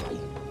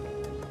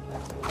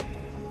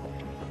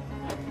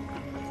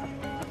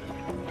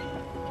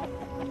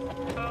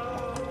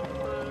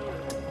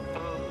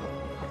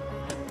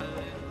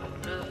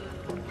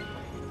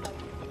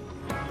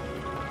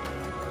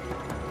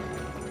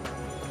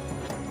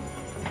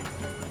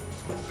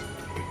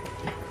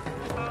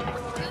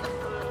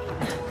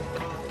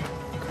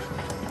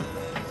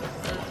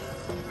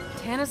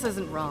 Tannis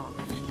isn't wrong.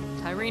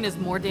 Tyreen is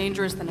more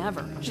dangerous than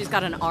ever. She's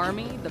got an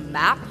army, the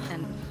map,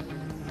 and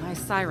my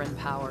siren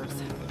powers.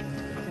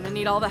 We're gonna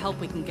need all the help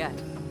we can get.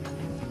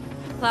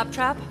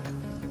 Claptrap,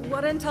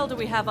 what intel do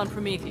we have on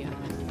Promethea?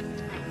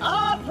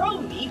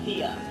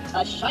 Promethea,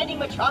 a shining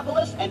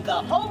metropolis and the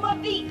home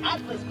of the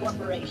Atlas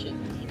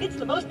Corporation. It's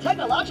the most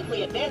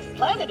technologically advanced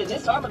planet in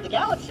this arm of the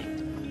galaxy.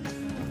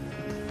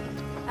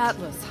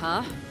 Atlas,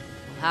 huh?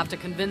 We'll have to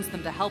convince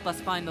them to help us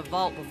find the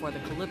vault before the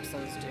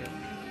Calypsos do.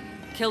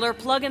 Killer,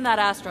 plug in that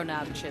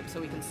astronav chip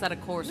so we can set a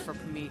course for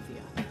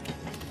Promethea.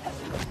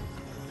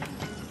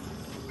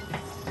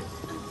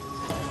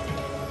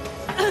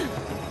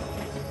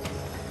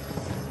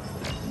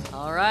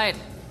 All right,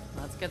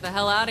 let's get the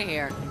hell out of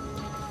here.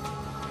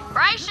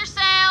 Brace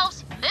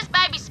yourselves. This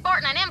baby's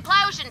sporting an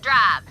implosion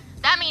drive.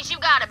 That means you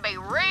gotta be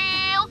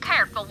real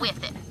careful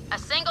with it. A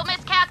single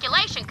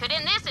miscalculation could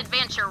end this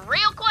adventure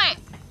real quick.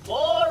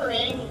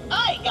 Boring.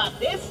 I got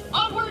this.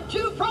 Onward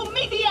to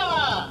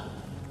Promethea!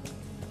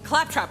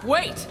 Claptrap,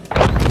 wait!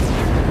 Claptrap,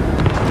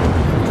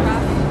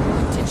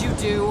 what did you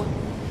do?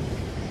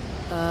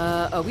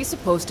 Are we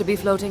supposed to be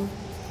floating?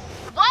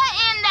 What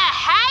in the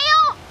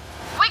hell?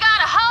 We got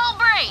a hull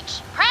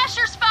breach.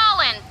 Pressure's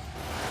falling.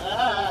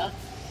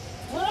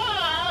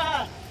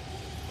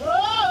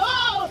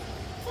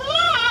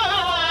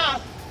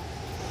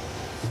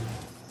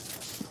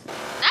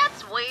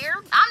 That's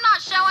weird. I'm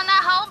not showing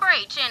that hull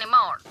breach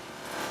anymore.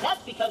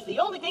 That's because the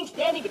only thing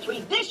standing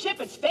between this ship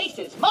and space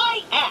is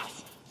my ass.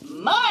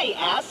 My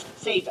ass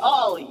saved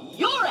all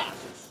your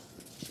asses.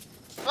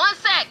 One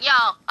sec,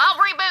 y'all. I'll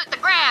reboot the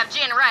grav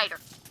generator.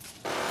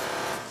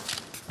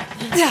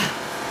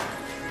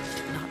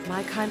 Not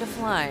my kind of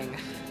flying.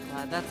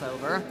 Glad that's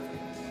over.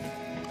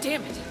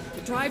 Damn it,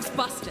 the drive's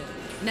busted.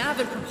 Nav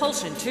and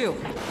propulsion, too.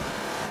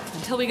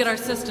 Until we get our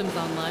systems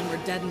online,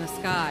 we're dead in the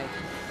sky.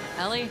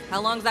 Ellie,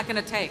 how long's that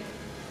gonna take?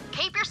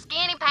 Keep your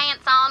skinny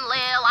pants on,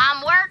 Lil.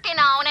 I'm working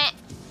on it.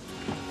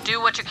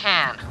 Do what you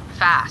can.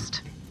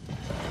 Fast.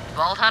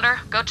 Vault Hunter,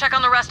 go check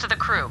on the rest of the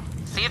crew.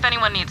 See if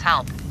anyone needs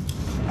help.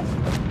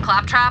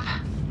 Claptrap,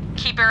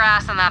 keep your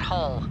ass in that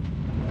hole.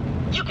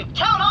 You can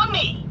count on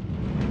me!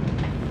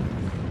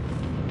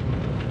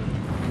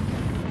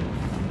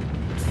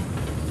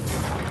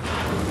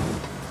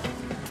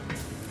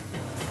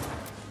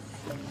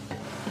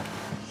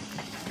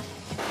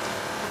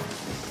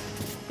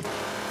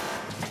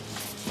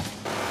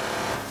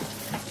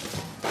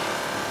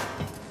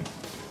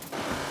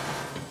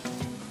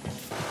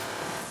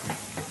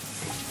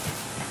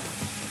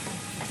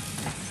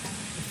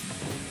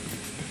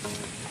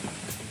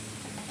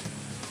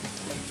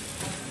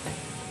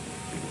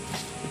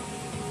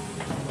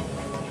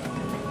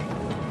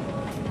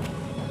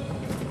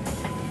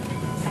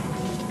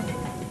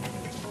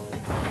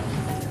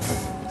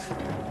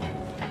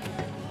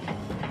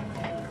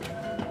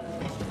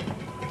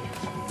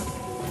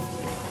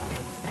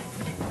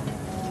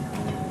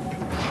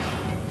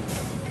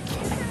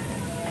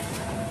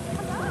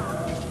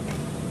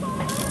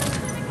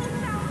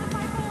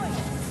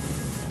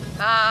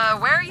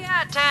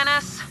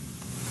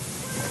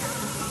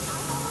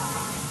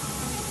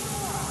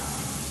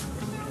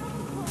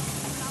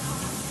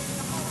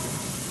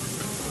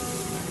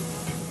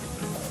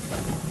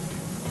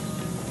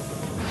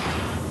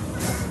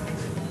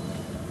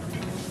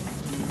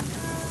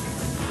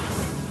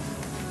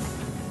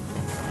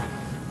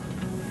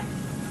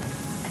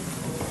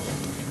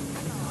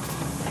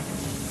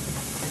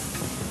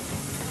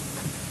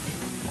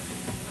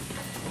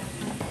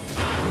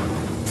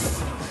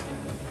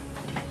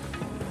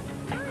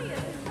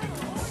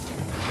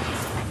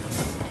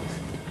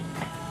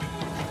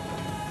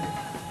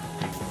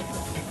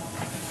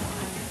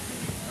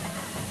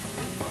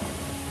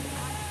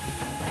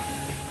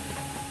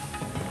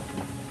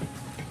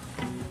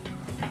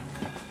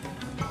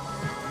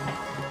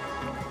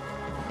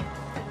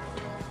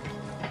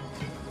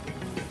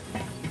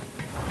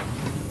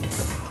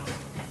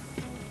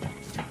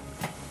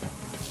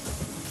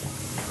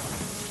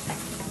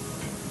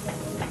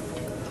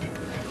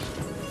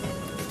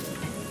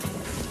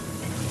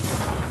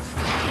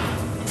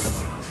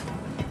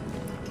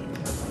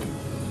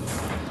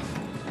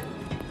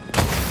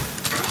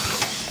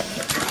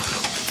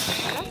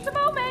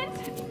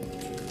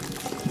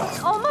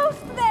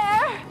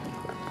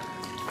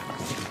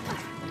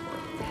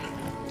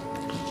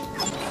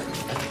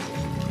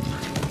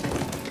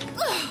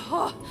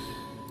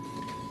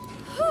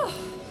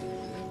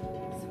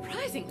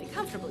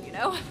 comfortable, you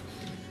know?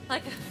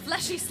 Like a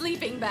fleshy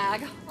sleeping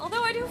bag,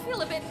 although I do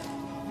feel a bit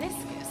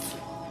viscous.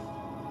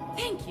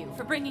 Thank you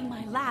for bringing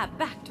my lab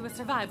back to a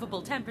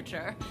survivable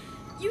temperature.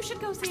 You should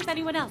go see if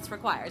anyone else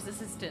requires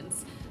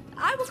assistance.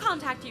 I will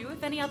contact you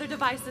if any other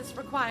devices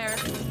require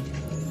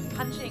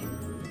punching.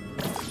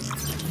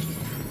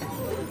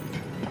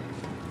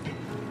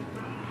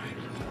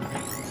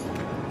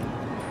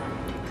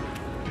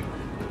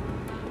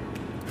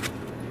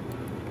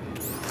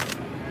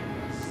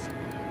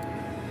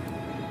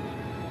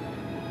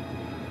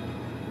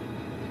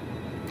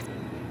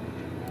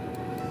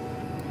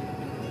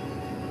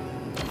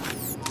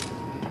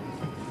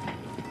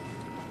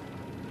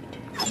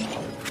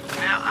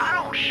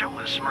 Show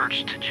this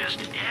merch to just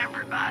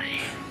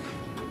everybody.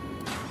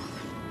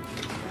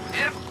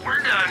 Yep,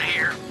 we're done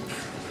here.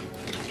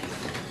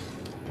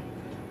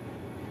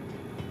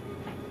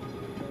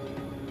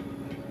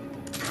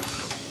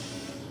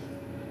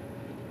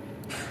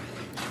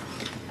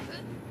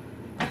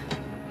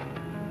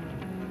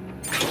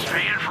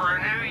 Staying for a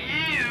new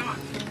you.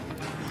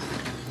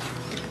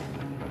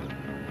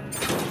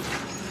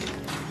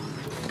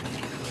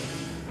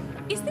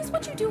 Is this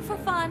what you do for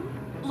fun?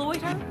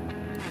 Loiter?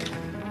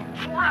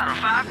 4 out of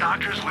 5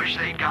 doctors wish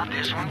they'd got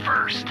this one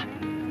first.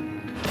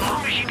 As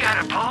long as you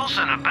got a pulse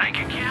and a bank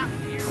account,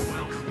 you're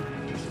welcome.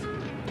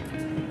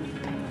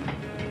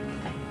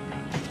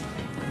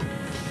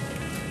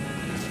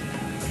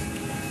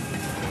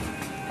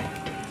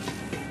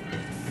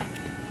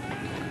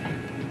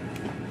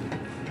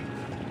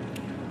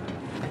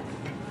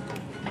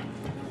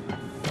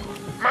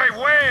 My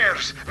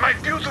wares! My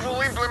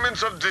beautiful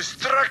implements of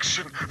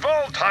destruction!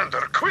 Vault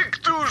Hunter,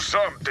 quick do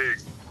something!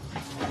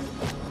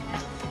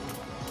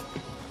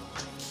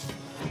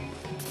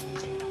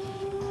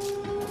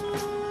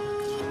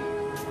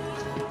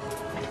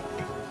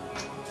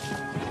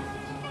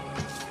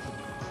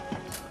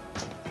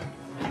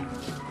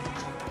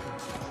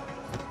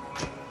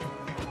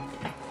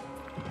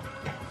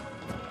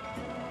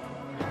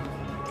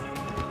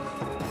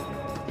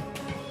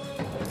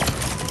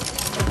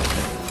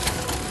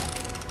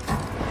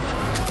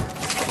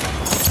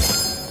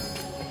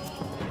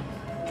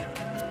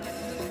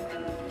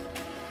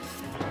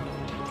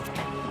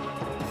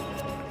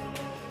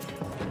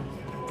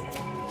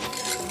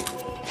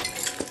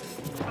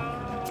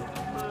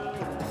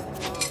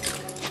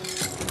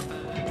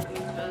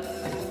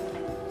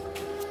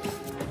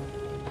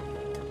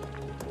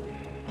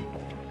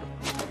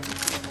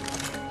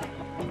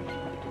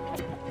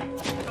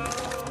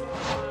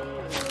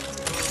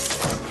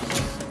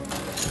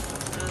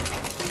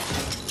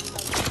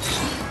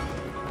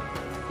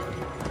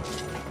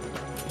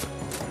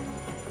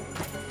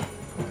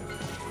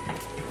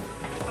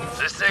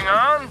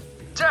 On?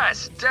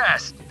 Test.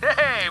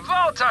 Hey,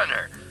 Vault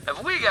Hunter,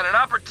 have we got an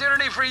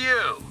opportunity for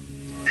you?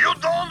 You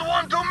don't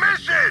want to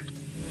miss it!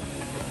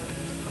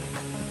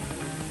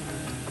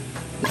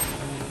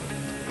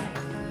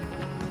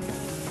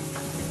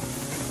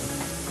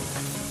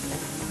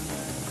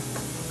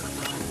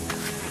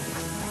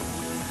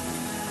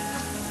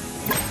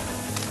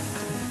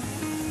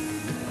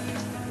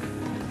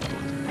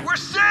 We're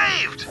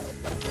saved!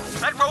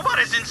 That robot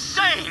is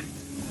insane!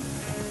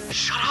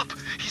 Shut up!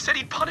 He said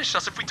he'd punish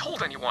us if we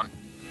told anyone.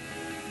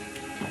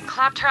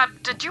 Claptrap,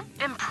 did you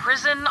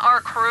imprison our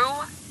crew?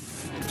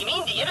 You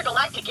mean the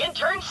intergalactic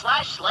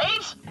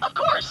interns/slaves? Of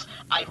course!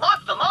 I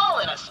locked them all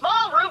in a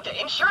small room to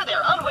ensure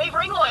their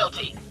unwavering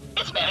loyalty.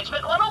 It's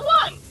Management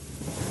 101!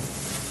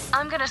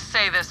 I'm gonna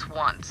say this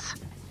once.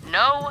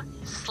 No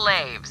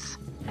slaves.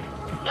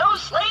 No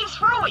slaves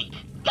for a week.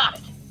 Got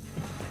it.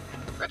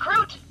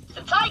 Recruit,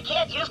 since I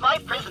can't use my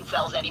prison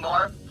cells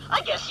anymore,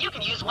 I guess you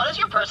can use one as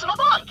your personal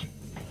bunk.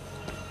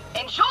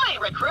 Enjoy,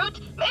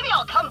 Recruit! Maybe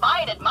I'll come by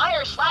and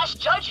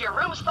admire/judge your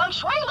room's feng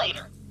shui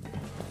later.